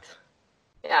 correct.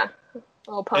 Okay. Yeah.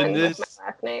 I'll pun with my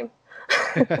last name.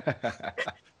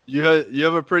 You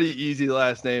have a pretty easy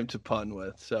last name to pun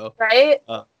with, so. Right?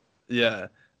 Yeah.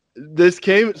 This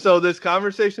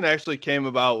conversation actually came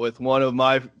about with one of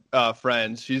my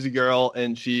friends. She's a girl,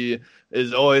 and she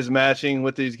is always matching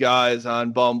with these guys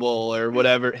on Bumble or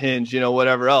whatever, Hinge,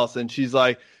 whatever else. And she's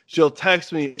like, she'll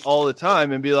text me all the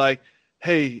time and be like,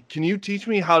 hey, can you teach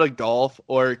me how to golf?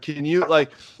 Or can you,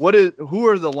 like, who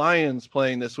are the Lions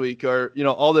playing this week? Or,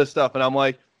 all this stuff. And I'm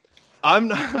like, I'm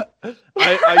not,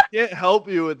 I can't help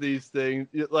you with these things.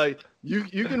 Like, you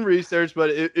can research,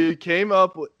 but it came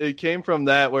from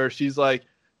that, where she's like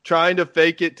trying to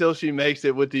fake it till she makes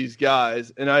it with these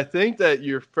guys. And I think that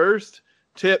your first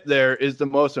tip there is the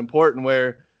most important,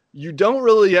 where you don't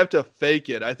really have to fake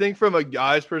it. I think from a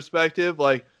guy's perspective,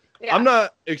 like, yeah. I'm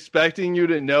not expecting you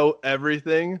to know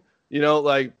everything,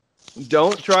 like,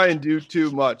 don't try and do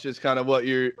too much is kind of what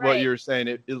you're saying.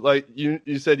 It like you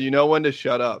said, when to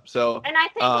shut up. So, and I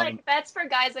think like that's for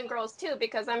guys and girls too,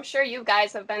 because I'm sure you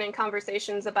guys have been in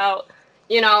conversations about,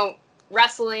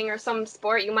 wrestling or some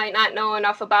sport you might not know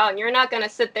enough about, and you're not going to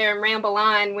sit there and ramble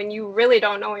on when you really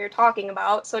don't know what you're talking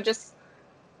about. So just,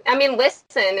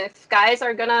 listen, if guys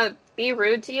are going to be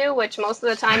rude to you, which most of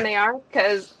the time they are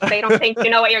because they don't think you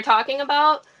know what you're talking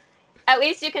about, at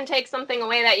least you can take something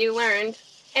away that you learned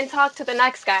and talk to the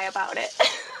next guy about it.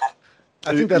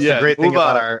 I think that's the great thing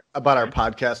about our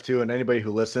podcast too, and anybody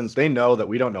who listens, they know that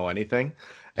we don't know anything,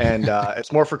 and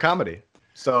it's more for comedy.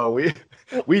 So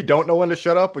we don't know when to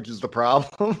shut up, which is the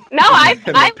problem. No, I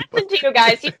listen to you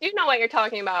guys. You do know what you're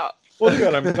talking about. Well,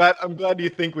 good. I'm glad you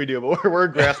think we do, but we're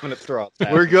grasping at straws.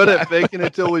 We're good at faking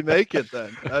it till we make it.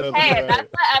 Then. That's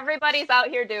what everybody's out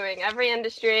here doing. Every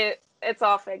industry, it's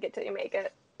all fake it till you make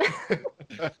it.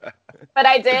 But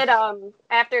I did,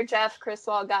 after Jeff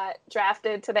Criswell got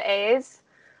drafted to the A's,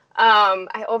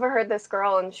 I overheard this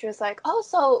girl and she was like, oh,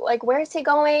 so like, where's he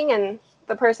going? And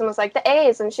the person was like, the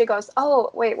A's. And she goes, oh,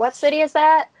 wait, what city is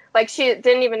that? Like, she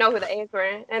didn't even know who the A's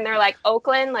were. And they're like,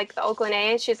 Oakland, like the Oakland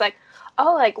A's. She's like,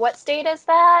 oh, like what state is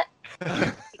that?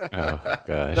 Oh,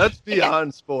 gosh. That's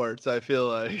beyond sports, I feel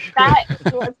like. That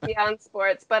was beyond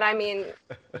sports. But at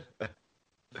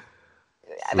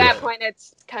that point,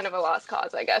 it's kind of a lost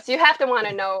cause, I guess. You have to want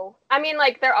to know.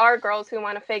 There are girls who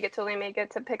want to fake it till they make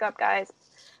it to pick up guys.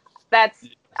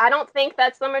 I don't think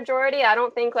that's the majority. I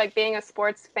don't think, being a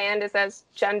sports fan is as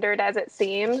gendered as it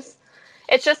seems.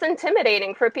 It's just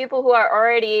intimidating for people who are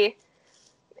already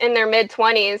in their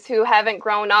mid-20s who haven't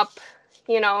grown up,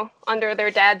 under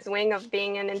their dad's wing of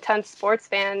being an intense sports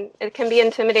fan. It can be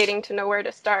intimidating to know where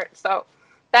to start. So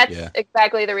that's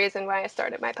exactly the reason why I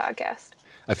started my podcast.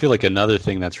 I feel like another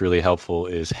thing that's really helpful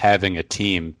is having a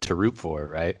team to root for,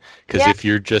 right? Because if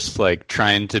you're just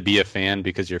trying to be a fan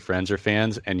because your friends are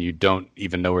fans and you don't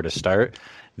even know where to start,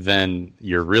 then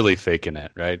you're really faking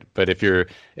it, right? But if you're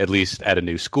at least at a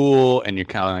new school and you're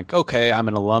kind of like, okay, I'm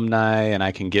an alumni and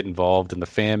I can get involved in the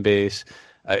fan base,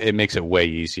 it makes it way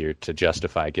easier to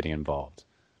justify getting involved.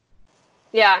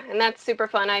 Yeah, and that's super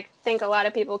fun. I think a lot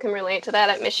of people can relate to that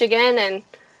at Michigan, and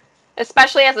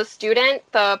especially as a student,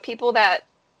 the people that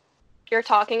you're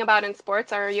talking about in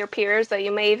sports are your peers that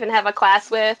you may even have a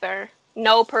class with or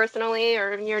know personally,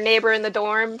 or your neighbor in the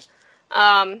dorm.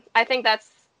 I think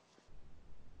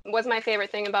was my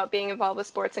favorite thing about being involved with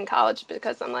sports in college,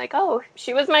 because I'm like, oh,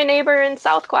 she was my neighbor in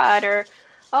South Quad, or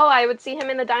oh, I would see him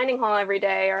in the dining hall every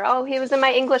day, or oh, he was in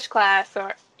my English class,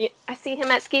 or I see him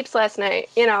at Skeeps last night,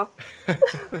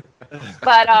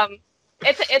 But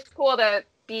it's cool to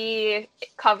be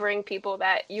covering people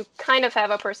that you kind of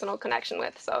have a personal connection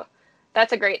with, so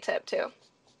that's a great tip too.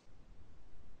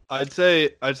 I'd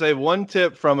say one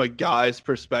tip from a guy's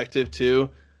perspective too.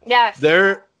 Yes.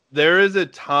 There is a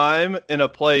time and a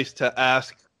place to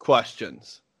ask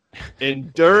questions.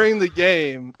 And during the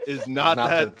game is not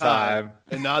that time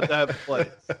and not that place.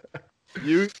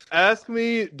 You ask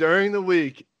me during the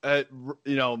week at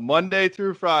Monday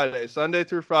through Friday, Sunday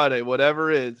through Friday,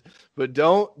 whatever it is, but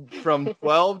don't from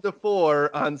 12 to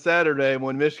 4 on Saturday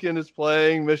when Michigan is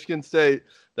playing Michigan State.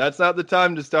 That's not the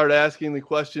time to start asking the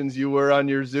questions you were on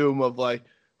your Zoom of like,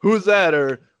 who's that?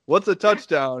 Or what's a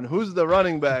touchdown? Who's the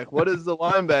running back? What does the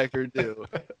linebacker do?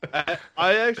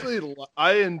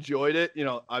 I enjoyed it.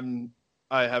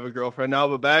 I have a girlfriend now,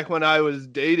 but back when I was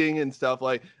dating and stuff,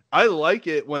 I like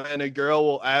it when a girl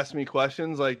will ask me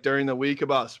questions during the week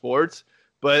about sports,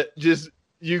 but just,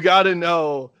 you got to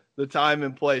know the time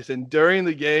and place. And during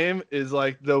the game is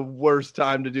the worst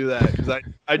time to do that, because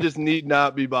I just need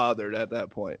not be bothered at that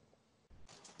point.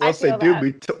 Well, say,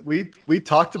 dude, we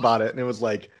talked about it, and it was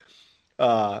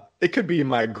it could be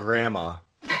my grandma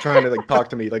trying to talk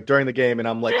to me during the game, and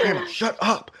I'm like, Grandma, shut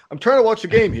up! I'm trying to watch the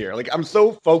game here. I'm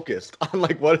so focused on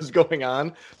what is going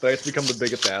on that I just become the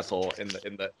biggest asshole in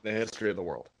the history of the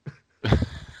world.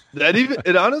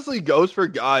 It honestly goes for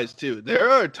guys too. There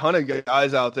are a ton of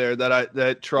guys out there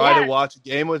that try to watch a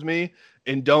game with me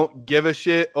and don't give a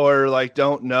shit or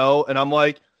don't know, and I'm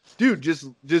like, dude,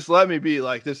 just let me be.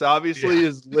 This obviously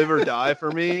is live or die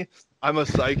for me. I'm a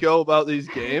psycho about these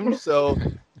games, so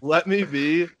let me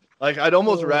be. I'd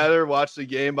almost rather watch the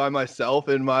game by myself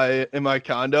in my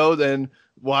condo than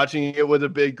watching it with a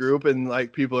big group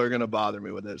and people are going to bother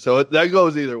me with it. So that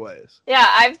goes either ways. Yeah,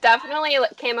 I've definitely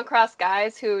came across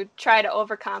guys who try to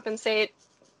overcompensate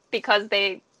because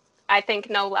they, I think,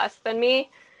 know less than me,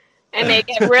 and they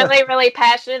get really, really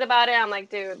passionate about it. I'm like,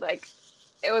 dude,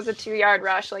 it was a 2-yard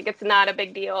rush. It's not a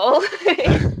big deal.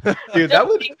 Dude, that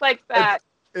would things like that.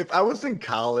 If I was in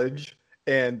college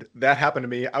and that happened to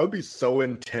me, I would be so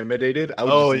intimidated. I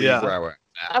would just leave where I went.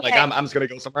 Okay. Like I'm just gonna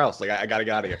go somewhere else. Like I gotta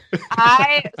get out of here.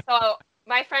 So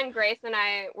my friend Grace and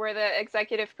I were the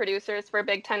executive producers for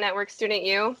Big Ten Network Student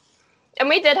U, and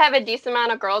we did have a decent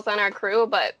amount of girls on our crew,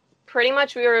 but pretty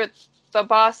much we were the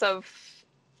boss of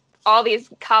all these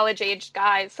college-aged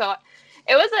guys. So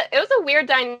it was a weird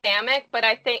dynamic, but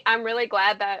I think I'm really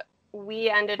glad that we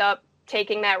ended up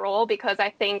taking that role, because I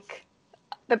think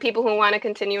the people who want to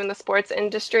continue in the sports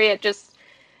industry,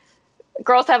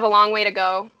 girls have a long way to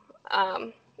go.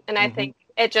 And I think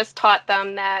it just taught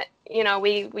them that,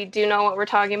 we do know what we're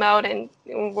talking about and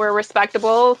we're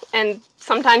respectable. And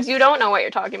sometimes you don't know what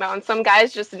you're talking about. And some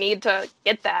guys just need to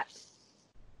get that.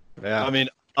 Yeah. I mean,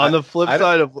 on the flip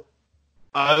side of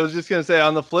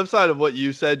what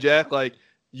you said, Jack, like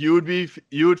you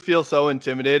would feel so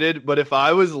intimidated. But if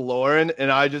I was Lauren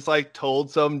and I just like told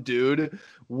some dude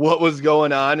what was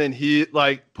going on and he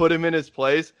like put him in his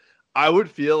place, I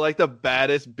would feel like the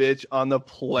baddest bitch on the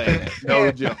planet. No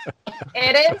joke.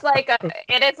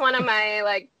 It is one of my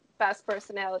like best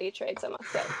personality traits, I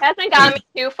must say. Hasn't gotten me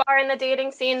too far in the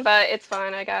dating scene, but it's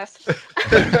fun, I guess.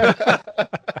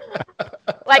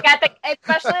 Like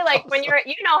especially like when you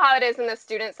know how it is in the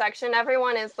student section,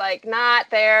 everyone is like not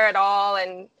there at all,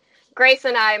 and Grace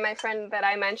and I, my friend that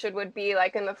I mentioned, would be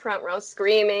like in the front row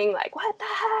screaming like, "What the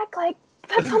heck? Like,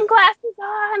 put some glasses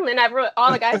on!" And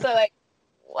all the guys are like,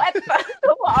 "What?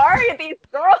 Who are these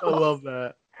girls?" I love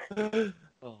that.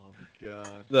 Oh my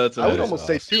god, that's. I would almost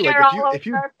say too, like if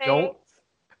you don't,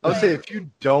 I would say if you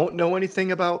don't know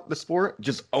anything about the sport,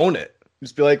 just own it.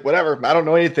 Just be like, whatever. I don't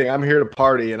know anything. I'm here to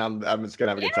party, and I'm just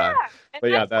gonna have a good time. But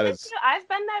yeah, that is. I've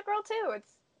been that girl too.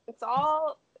 It's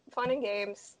all fun and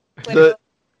games.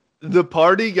 The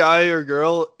party guy or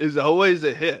girl is always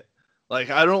a hit.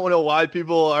 Like, I don't know why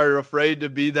people are afraid to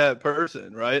be that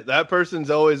person, right? That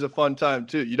person's always a fun time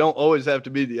too. You don't always have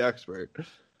to be the expert.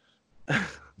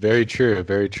 Very true.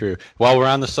 Very true. While we're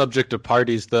on the subject of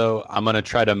parties, though, I'm going to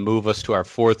try to move us to our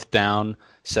fourth down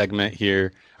segment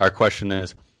here. Our question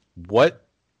is, what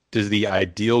does the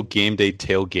ideal game day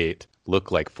tailgate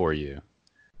look like for you?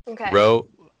 Okay. Ro,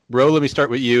 let me start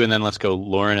with you, and then let's go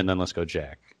Lauren, and then let's go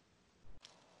Jack.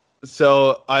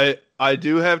 So I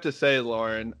do have to say,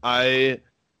 Lauren, I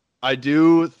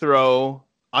do throw.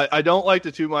 I don't like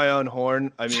to toot my own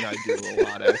horn. I mean, I do a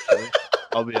lot, actually.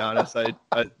 I'll be honest.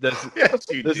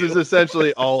 This is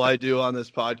essentially all I do on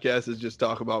this podcast is just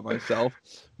talk about myself.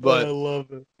 But I love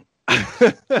it.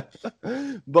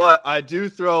 But I do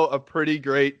throw a pretty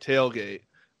great tailgate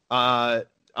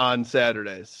on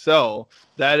Saturdays. So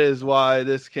that is why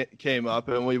this came up,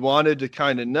 and we wanted to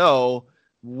kind of know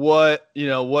what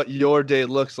your day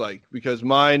looks like, because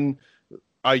mine,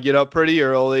 I get up pretty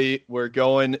early. We're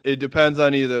going, it depends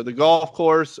on either the golf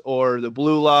course or the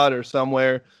Blue Lot or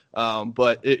somewhere.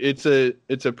 But it's a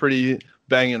pretty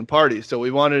banging party. So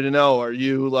we wanted to know, are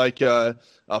you like a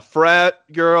frat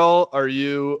girl? Are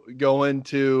you going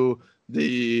to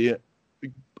the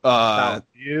South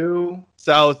U?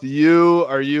 South U?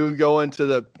 Are you going to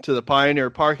the Pioneer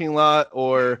parking lot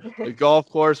or the golf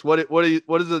course? What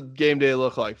does a game day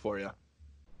look like for you?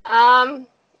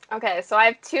 Okay, so I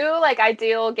have two like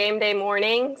ideal game day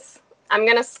mornings. I'm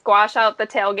going to squash out the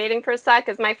tailgating for a sec,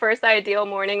 because my first ideal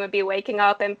morning would be waking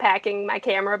up and packing my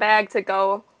camera bag to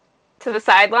go to the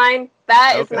sideline.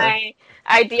 That is my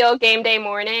ideal game day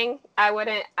morning. I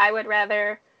would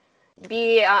rather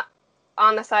be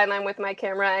on the sideline with my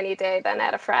camera any day than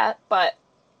at a frat, but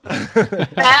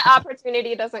that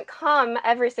opportunity doesn't come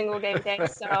every single game day.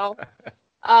 So,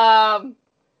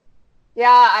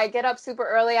 yeah, I get up super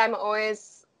early.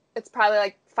 It's probably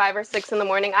like 5 or 6 in the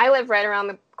morning. I live right around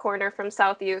the corner from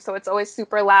South U, so it's always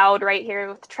super loud right here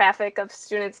with traffic of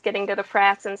students getting to the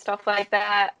frats and stuff like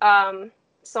that.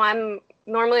 So I'm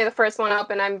normally the first one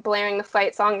up, and I'm blaring the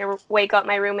fight song to wake up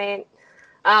my roommate.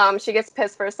 She gets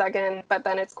pissed for a second, but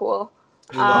then it's cool.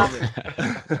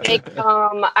 Make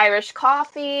some Irish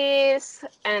coffees,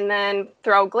 and then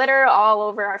throw glitter all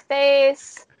over our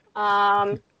face.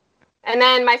 And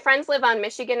then my friends live on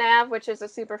Michigan Ave, which is a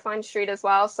super fun street as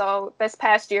well. So this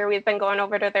past year, we've been going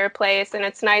over to their place, and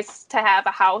it's nice to have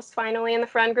a house finally in the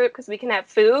friend group because we can have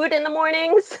food in the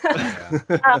mornings. So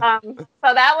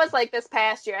that was like this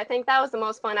past year. I think that was the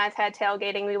most fun I've had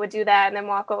tailgating. We would do that and then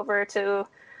walk over to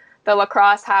the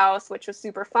lacrosse house, which was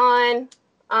super fun.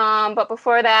 But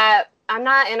before that, I'm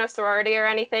not in a sorority or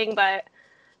anything, but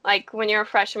like when you're a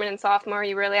freshman and sophomore,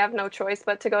 you really have no choice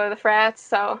but to go to the frats.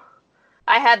 So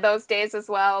I had those days as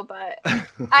well, but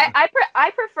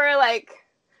I prefer like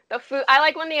the food. I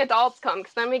like when the adults come,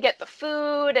 because then we get the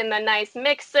food and the nice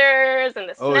mixers and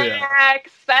the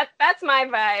snacks. Yeah. That's my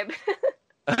vibe.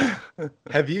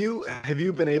 Have you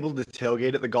been able to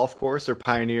tailgate at the golf course or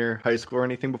Pioneer High School or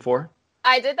anything before?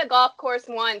 I did the golf course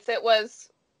once. It was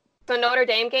the Notre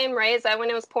Dame game, right? Is that when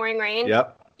it was pouring rain?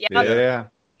 Yep. Yeah.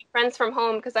 Friends from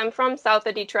home, because I'm from south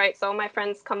of Detroit, so my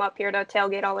friends come up here to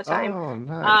tailgate all the time. Oh,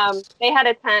 nice. They had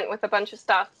a tent with a bunch of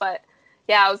stuff, but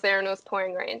yeah, I was there and it was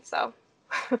pouring rain, so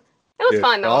it was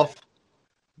fun though.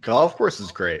 Golf course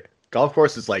is great. Golf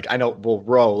course is like, I know, well,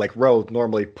 Roe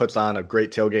normally puts on a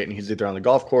great tailgate, and he's either on the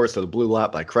golf course or the Blue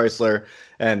Lot by Chrysler,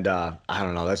 and I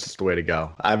don't know, that's just the way to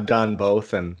go. I've done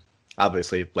both, and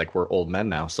obviously, like, we're old men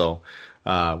now, so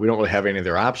we don't really have any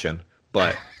other option.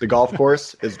 But the golf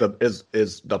course is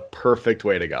the perfect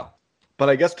way to go. But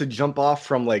I guess to jump off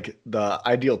from like the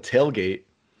ideal tailgate,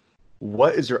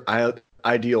 what is your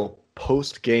ideal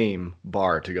post-game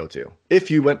bar to go to if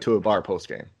you went to a bar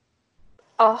post-game?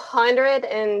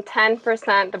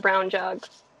 110% the Brown Jug.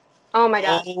 Oh my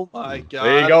god. Oh my god.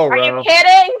 There you go, Ro. Are you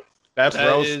kidding? That's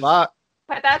Ro's spot.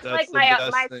 But that's like my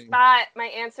spot. My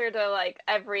answer to like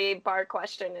every bar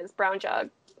question is Brown Jug.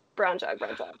 Brown Jug.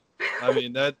 I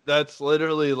mean that's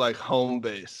literally like home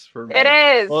base for me. It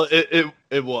is. Well,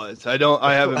 it was.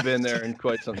 I haven't been there in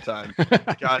quite some time.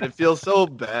 God, it feels so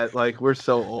bad. Like we're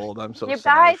so old. I'm so. You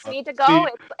sorry. guys need to go.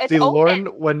 It's open. Lauren,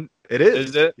 when it is.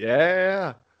 Is it?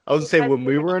 Yeah. I was gonna say when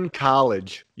we were in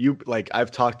college,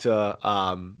 I've talked to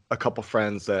a couple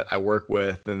friends that I work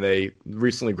with, and they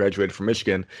recently graduated from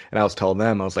Michigan, and I was telling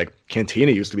them, I was like,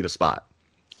 Cantina used to be the spot.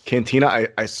 Cantina,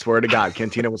 I swear to God,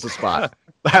 Cantina was the spot.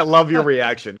 I love your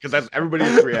reaction because that's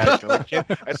everybody's reaction. Like,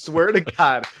 I swear to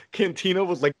God, Cantina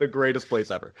was like the greatest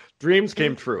place ever. Dreams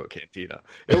came true at Cantina.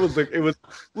 It was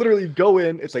literally go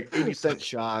in. It's like 80-cent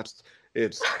shots.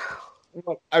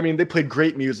 I mean, they played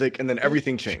great music, and then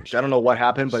everything changed. I don't know what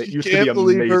happened, but it used to be amazing. Can't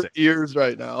believe her ears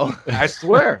right now. I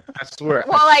swear.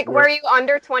 Well, like, were you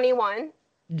under 21?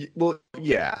 Well,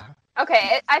 yeah.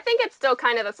 Okay, I think it's still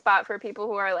kind of the spot for people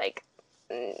who are like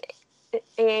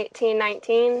 18,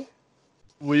 19.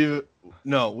 We've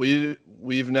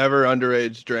never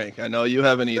underage drank. I know you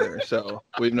haven't either, so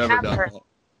we've never done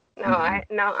that.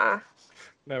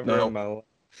 Never in my life.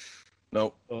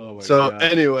 Nope. Oh my so, God.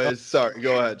 anyways, sorry.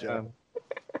 Go ahead, Joe.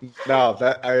 No,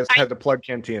 I just had to plug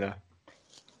Cantina.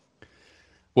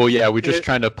 Well, yeah, we're just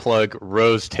trying to plug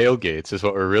Rose Tailgates is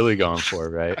what we're really going for,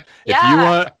 right? Yeah. If you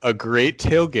want a great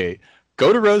tailgate,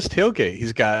 go to Rose Tailgate.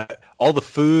 He's got all the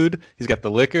food. He's got the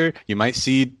liquor. You might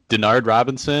see Denard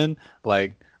Robinson.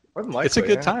 Like, it's a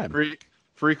good time.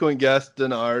 Frequent guest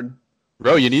Denard.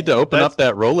 Bro, you need to open up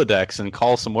that Rolodex and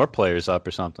call some more players up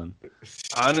or something.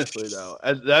 Honestly, though,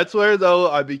 that's where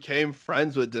I became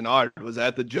friends with Denard, was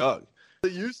at the Jug.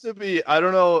 It used to be, I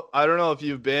don't know if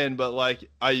you've been, but like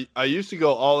I used to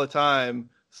go all the time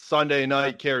Sunday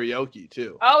night karaoke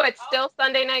too. Oh, it's still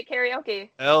Sunday night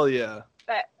karaoke. Hell yeah.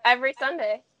 Every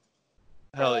Sunday.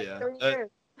 Hell yeah.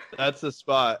 That's the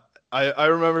spot. I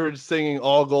remember singing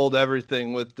All Gold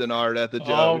Everything with Denard at the Jug.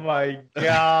 Oh my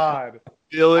God.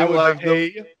 Feeling like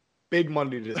big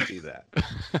money to see that.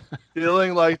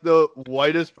 Feeling like the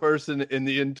whitest person in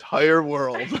the entire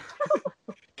world.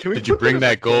 Did you bring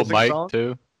that gold mic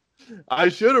too? I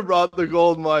should have brought the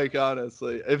gold mic,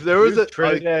 honestly. If there was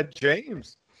Trinidad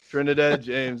James,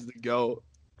 the GOAT.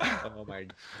 Oh my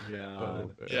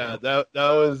God. Yeah, that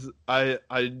was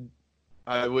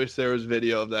I wish there was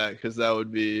video of that, because that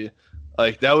would be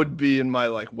in my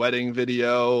like wedding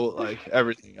video, like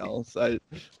everything else.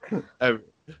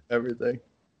 Everything.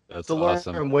 That's so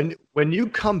awesome. Lauren, when you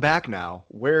come back now,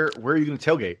 where are you gonna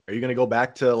tailgate? Are you gonna go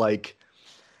back to like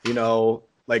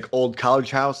old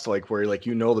college house, like where like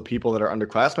the people that are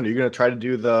underclassmen? Are you gonna try to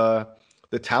do the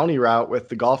townie route with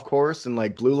the golf course and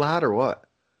like Blue Lot, or what?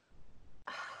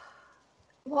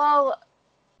 Well,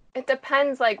 it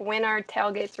depends, like, when our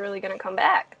tailgate's really going to come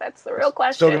back. That's the real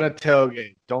question. Still going to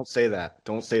tailgate. Don't say that.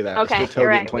 Okay, you're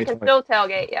right. We can still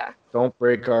tailgate, yeah. Don't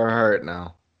break our heart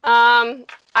now.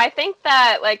 I think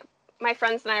that, like, my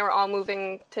friends and I were all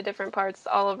moving to different parts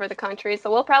all over the country,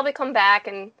 so we'll probably come back,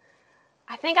 and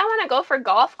I think I want to go for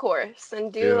golf course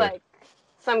and do, like,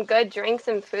 some good drinks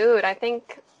and food. I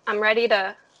think I'm ready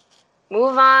to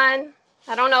move on.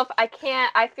 I don't know if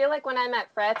I feel like when I'm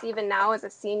at frats, even now as a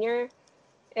senior,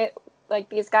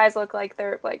 these guys look like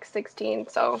they're like 16,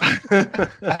 so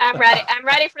I'm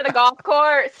ready for the golf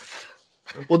course.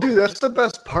 Well, dude, that's the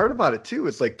best part about it too.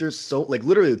 It's like there's so like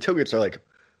literally the tailgates are like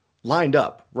lined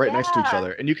up right next to each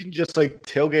other, and you can just like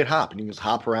tailgate hop, and you can just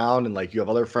hop around, and like you have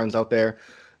other friends out there.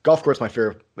 Golf course,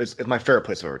 it's my favorite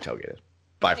place I've ever tailgated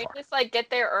by far. Do you just like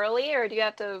get there early, or do you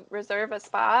have to reserve a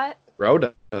spot? Ro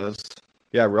does.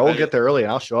 Yeah, Ro will get there early,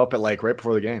 and I'll show up at like right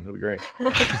before the game. It'll be great.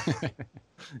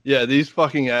 Yeah, these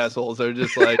fucking assholes are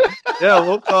just like, yeah,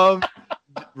 we'll come.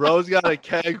 Rose got a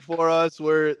keg for us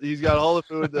where he's got all the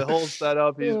food, the whole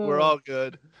setup. We're all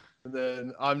good. And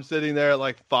then I'm sitting there at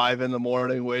like 5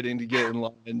 a.m. waiting to get in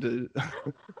line to.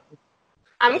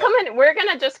 I'm coming. We're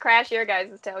gonna just crash your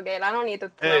guys' tailgate. I don't need to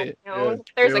throw my own.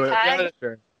 There's a keg.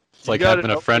 It's like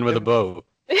having a friend with a boat.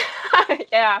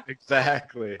 Yeah.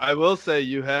 Exactly. I will say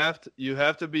you have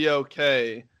to be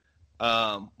okay.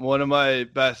 One of my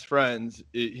best friends,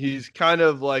 he's kind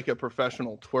of like a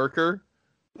professional twerker.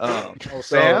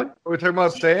 Sam? Are we talking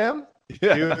about Sam?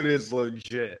 Yeah. Dude is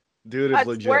legit.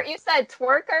 You said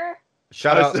twerker?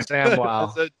 Shout out to Sam Wow.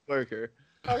 I said twerker.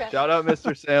 Okay. Shout out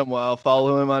Mr. Sam Wow.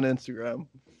 Follow him on Instagram.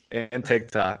 And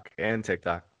TikTok.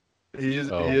 He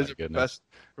is a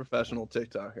professional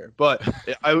TikToker. But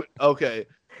okay.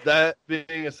 That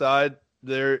being aside,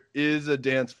 there is a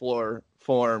dance floor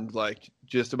formed like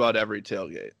just about every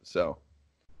tailgate. So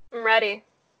I'm ready.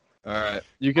 All right.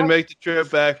 You can make the trip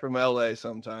back from LA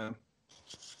sometime.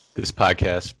 This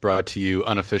podcast brought to you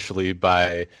unofficially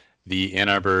by the Ann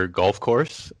Arbor Golf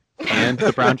Course and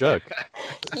the Brown Jug.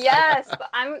 Yes,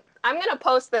 I'm gonna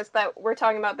post this that we're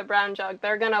talking about the Brown Jug.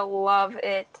 They're gonna love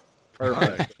it.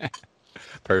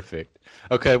 Perfect.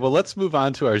 Okay, well, let's move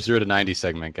on to our 0 to 90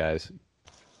 segment, guys.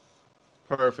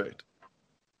 Perfect.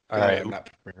 All right. I'm not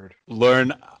prepared.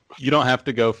 Lauren, you don't have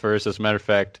to go first. As a matter of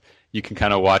fact, you can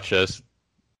kind of watch us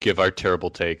give our terrible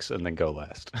takes and then go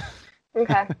last.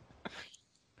 Okay.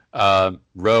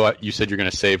 Ro, you said you're going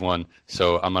to save one,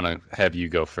 so I'm going to have you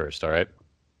go first, all right?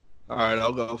 All right,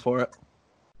 I'll go for it.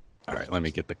 All right, let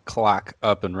me get the clock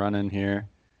up and running here.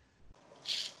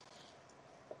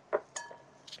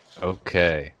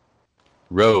 Okay.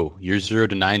 Ro, your 0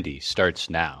 to 90 starts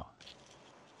now.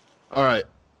 All right.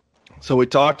 So we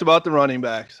talked about the running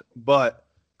backs, but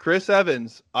Chris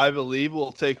Evans, I believe,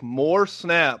 will take more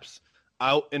snaps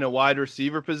out in a wide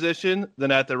receiver position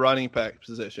than at the running back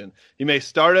position. He may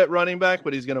start at running back,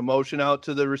 but he's going to motion out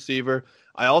to the receiver.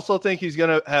 I also think he's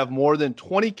going to have more than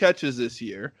 20 catches this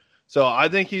year. So I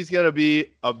think he's going to be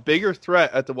a bigger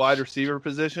threat at the wide receiver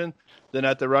position than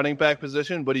at the running back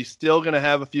position, but he's still going to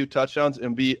have a few touchdowns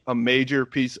and be a major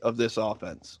piece of this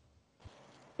offense.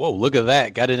 Whoa, look at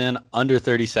that. Got it in under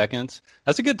 30 seconds.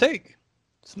 That's a good take.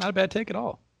 It's not a bad take at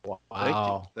all.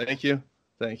 Wow. Thank you.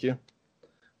 This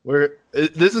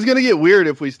is going to get weird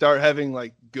if we start having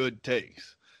like good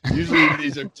takes. Usually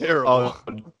these are terrible.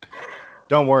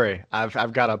 Don't worry.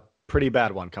 I've got a pretty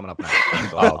bad one coming up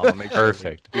next.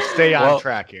 Perfect. We stay on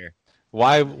track here.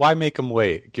 Why make them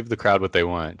wait? Give the crowd what they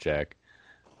want, Jack.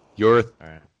 Your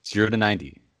 0 to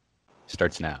 90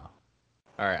 starts now.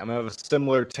 All right, I'm going to have a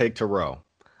similar take to Roe.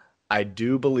 I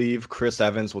do believe Chris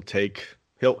Evans will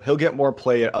he'll get more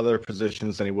play at other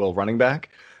positions than he will running back,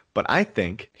 but I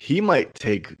think he might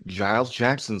take Giles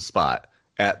Jackson's spot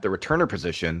at the returner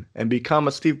position and become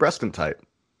a Steve Breston type.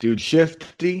 Dude,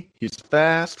 shifty, he's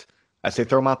fast. I say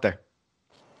throw him out there.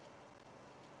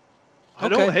 I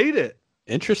don't hate it.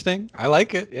 Interesting. I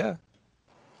like it, yeah.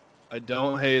 I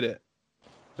don't hate it.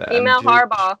 Email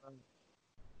Harbaugh.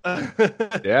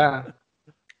 Yeah.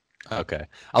 Okay.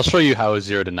 I'll show you how a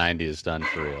 0 to 90 is done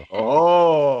for real.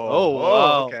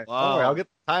 Wow. Okay. Wow. Don't worry, I'll get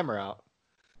the timer out.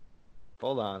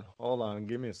 Hold on.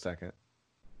 Give me a second.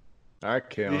 All right,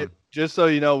 Kalen. Just so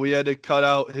you know, we had to cut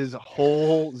out his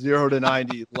whole 0 to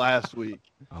 90 last week.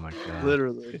 Oh, my God.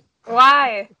 Literally.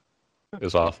 Why? It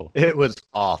was awful. It was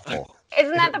awful.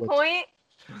 Isn't that the point?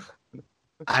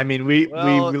 I mean, we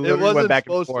literally went back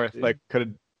and forth. Like,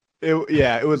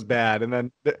 it was bad. And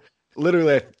then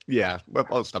literally, yeah,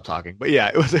 I'll stop talking. But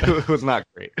yeah, it was not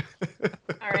great.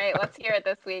 All right, let's hear it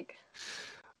this week.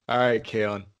 All right,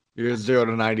 Kalen, your 0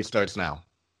 to 90 starts now.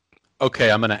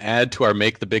 Okay, I'm going to add to our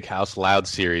Make the Big House Loud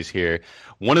series here.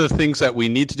 One of the things that we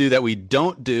need to do that we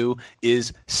don't do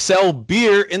is sell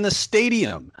beer in the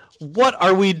stadium. What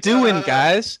are we doing,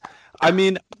 guys? I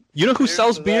mean, you know who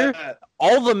sells beer?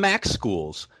 All the MAC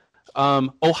schools.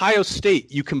 Ohio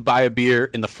State, you can buy a beer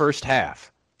in the first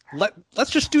half. Let's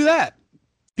just do that.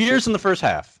 Beers in the first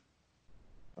half.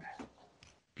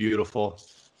 Beautiful.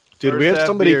 Dude, we had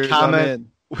somebody comment.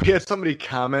 We had somebody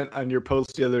comment on your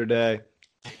post the other day.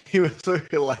 He was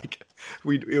like,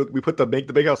 we put the Make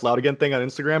the Big House Loud Again thing on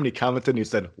Instagram, and he commented and he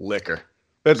said, liquor.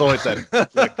 That's all he said,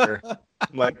 liquor.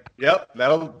 I'm like, yep,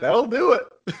 that'll do it.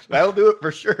 That'll do it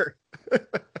for sure.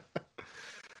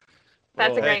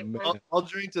 That's a great one. I'll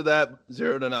drink to that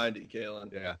 0 to 90,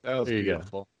 Kalen. Yeah, that was there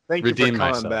beautiful. Go. Thank you for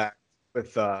coming back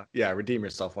with, redeem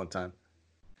yourself one time.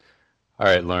 All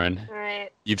right, Lauren. All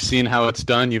right. You've seen how it's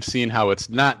done. You've seen how it's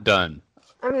not done.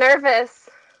 I'm nervous.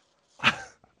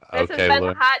 This has been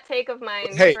a hot take of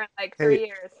mine for like 3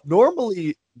 years.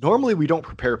 Normally we don't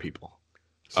prepare people.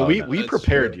 So we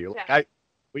prepared you. Yeah.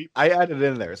 I added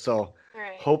in there. So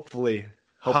hopefully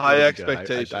high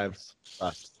expectations. I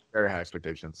have very high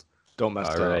expectations. Don't mess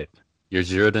up. All right. Your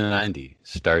 0 to 90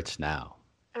 starts now.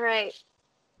 All right.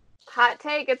 Hot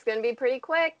take. It's going to be pretty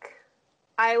quick.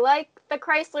 I like the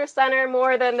Chrysler Center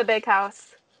more than the Big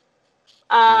House.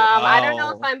 Wow. I don't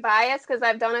know if I'm biased because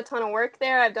I've done a ton of work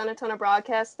there. I've done a ton of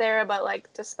broadcasts there, but like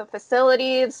just the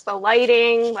facilities, the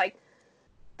lighting, like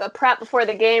the prep before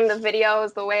the game, the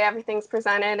videos, the way everything's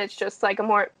presented, it's just like a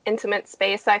more intimate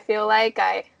space. I feel like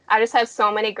I just have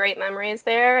so many great memories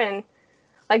there, and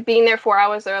like being there 4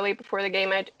 hours early before the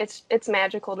game, it's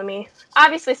magical to me.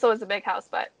 Obviously, so is the Big House,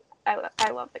 but I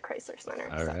love the Chrysler Center.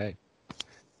 All right.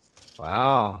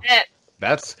 Wow.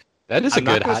 That is a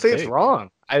good hot take. It's wrong.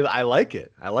 I like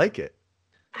it. I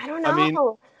don't know. I mean,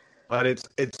 but it's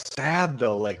sad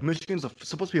though. Like Michigan's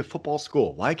supposed to be a football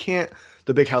school. Why can't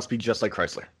the Big House be just like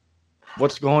Chrysler?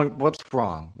 What's wrong?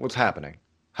 What's happening?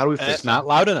 How do we fix it? It's not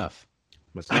loud enough.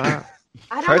 It's not.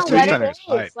 I don't know what it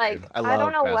is. Like I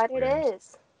don't know what it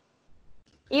is.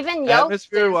 Even Yost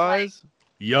atmosphere-wise,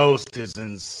 Yost is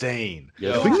insane.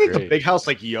 Yost if we can make the Big House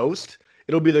like Yost,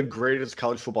 it'll be the greatest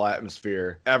college football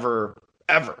atmosphere ever.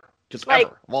 Just like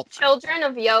ever. Well, children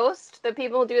of Yost, the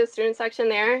people who do the student section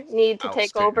there need to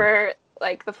take over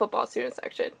like the football student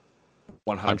section.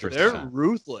 100%. They're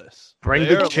ruthless. Bring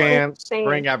the chance.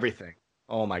 Bring everything.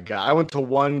 Oh my god! I went to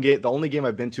one game. The only game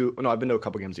I've been to. No, I've been to a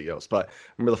couple games at Yost. But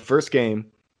remember the first game,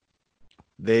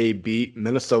 they beat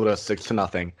Minnesota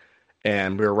 6-0,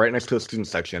 and we were right next to the student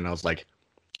section. And I was like,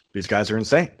 these guys are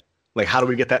insane. Like, how do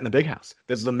we get that in the Big House?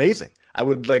 This is amazing. I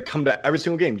would like come to every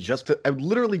single game I would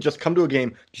literally just come to a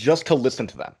game just to listen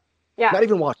to them. Yeah. Not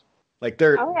even watch. Like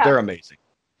they're amazing.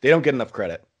 They don't get enough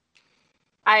credit.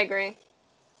 I agree.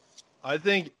 I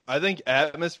think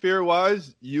atmosphere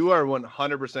wise, you are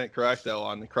 100% correct though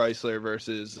on the Chrysler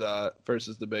versus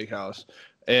the Big House.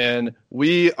 And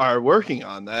we are working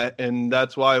on that, and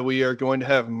that's why we are going to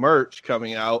have merch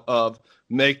coming out of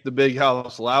Make the Big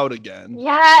House Loud Again.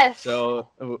 Yes. So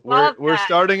we're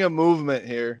starting a movement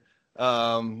here.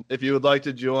 If you would like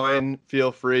to join,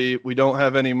 feel free. We don't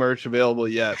have any merch available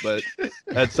yet, but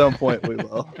at some point we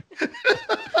will.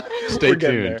 Stay tuned.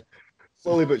 There.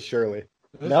 Slowly but surely.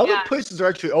 Now that places are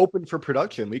actually open for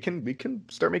production, we can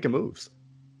start making moves.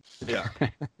 Yeah.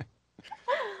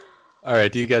 All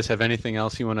right. Do you guys have anything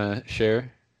else you want to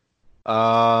share?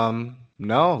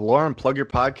 No. Lauren, plug your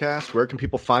podcast. Where can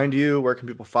people find you? Where can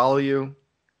people follow you?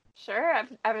 Sure.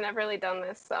 I've never really done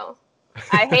this, so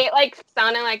I hate like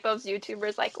sounding like those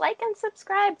YouTubers like and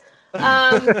subscribe.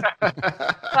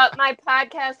 But my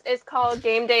podcast is called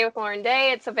Game Day with Lauren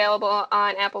Day. It's available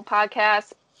on Apple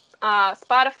Podcasts,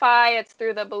 Spotify. It's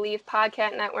through the Believe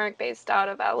Podcast Network based out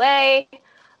of LA.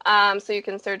 So you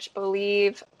can search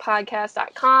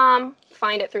BelievePodcast.com,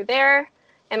 find it through there.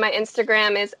 And my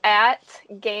Instagram is at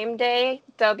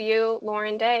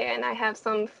GameDayWLaurenDay, and I have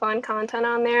some fun content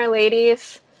on there,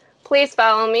 ladies. Please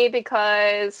follow me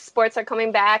because sports are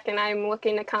coming back, and I'm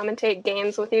looking to commentate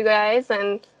games with you guys,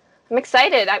 and I'm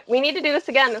excited. We need to do this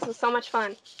again. This was so much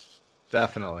fun.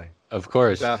 Definitely. Of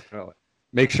course. Definitely.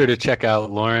 Make sure to check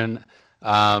out Lauren,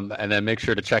 and then make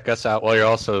sure to check us out while you're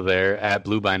also there at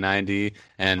Blue by 90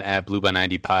 and at Blue by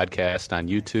 90 Podcast on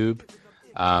YouTube.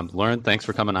 Lauren, thanks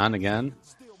for coming on again.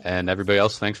 And everybody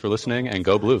else, thanks for listening, and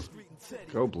go Blue.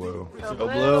 Go Blue. Go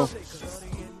Blue.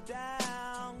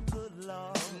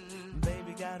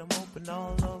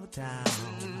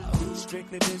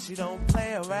 Strictly bitch, you don't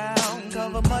play around.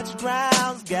 Cover much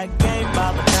grounds, got game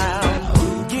by the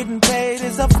pound. Getting paid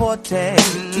is a forte,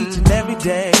 each and every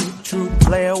day. True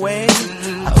play away.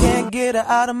 I can't get her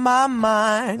out of my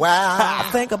mind. Wow. I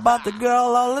think about the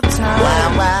girl all the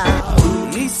time. Wow.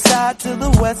 East side to the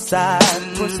west side,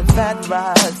 pushing fat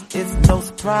rides, it's no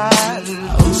surprise.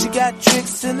 She got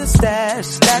tricks in the stash,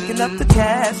 stacking up the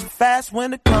cash, fast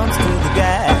when it comes to the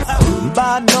gas.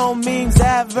 By no means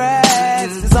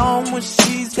average, it's on when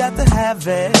she's got to have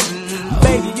it.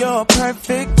 Baby, you're a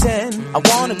perfect 10, I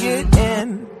wanna get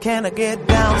in, can I get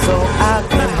down so I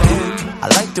can win? I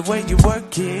like the way you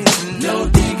work it, no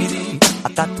diggity, I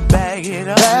got to bag it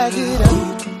up.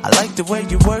 I like the way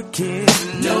you work it,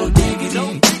 no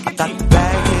diggity, I got to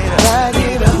bag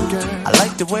it up. I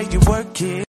like the way you work it.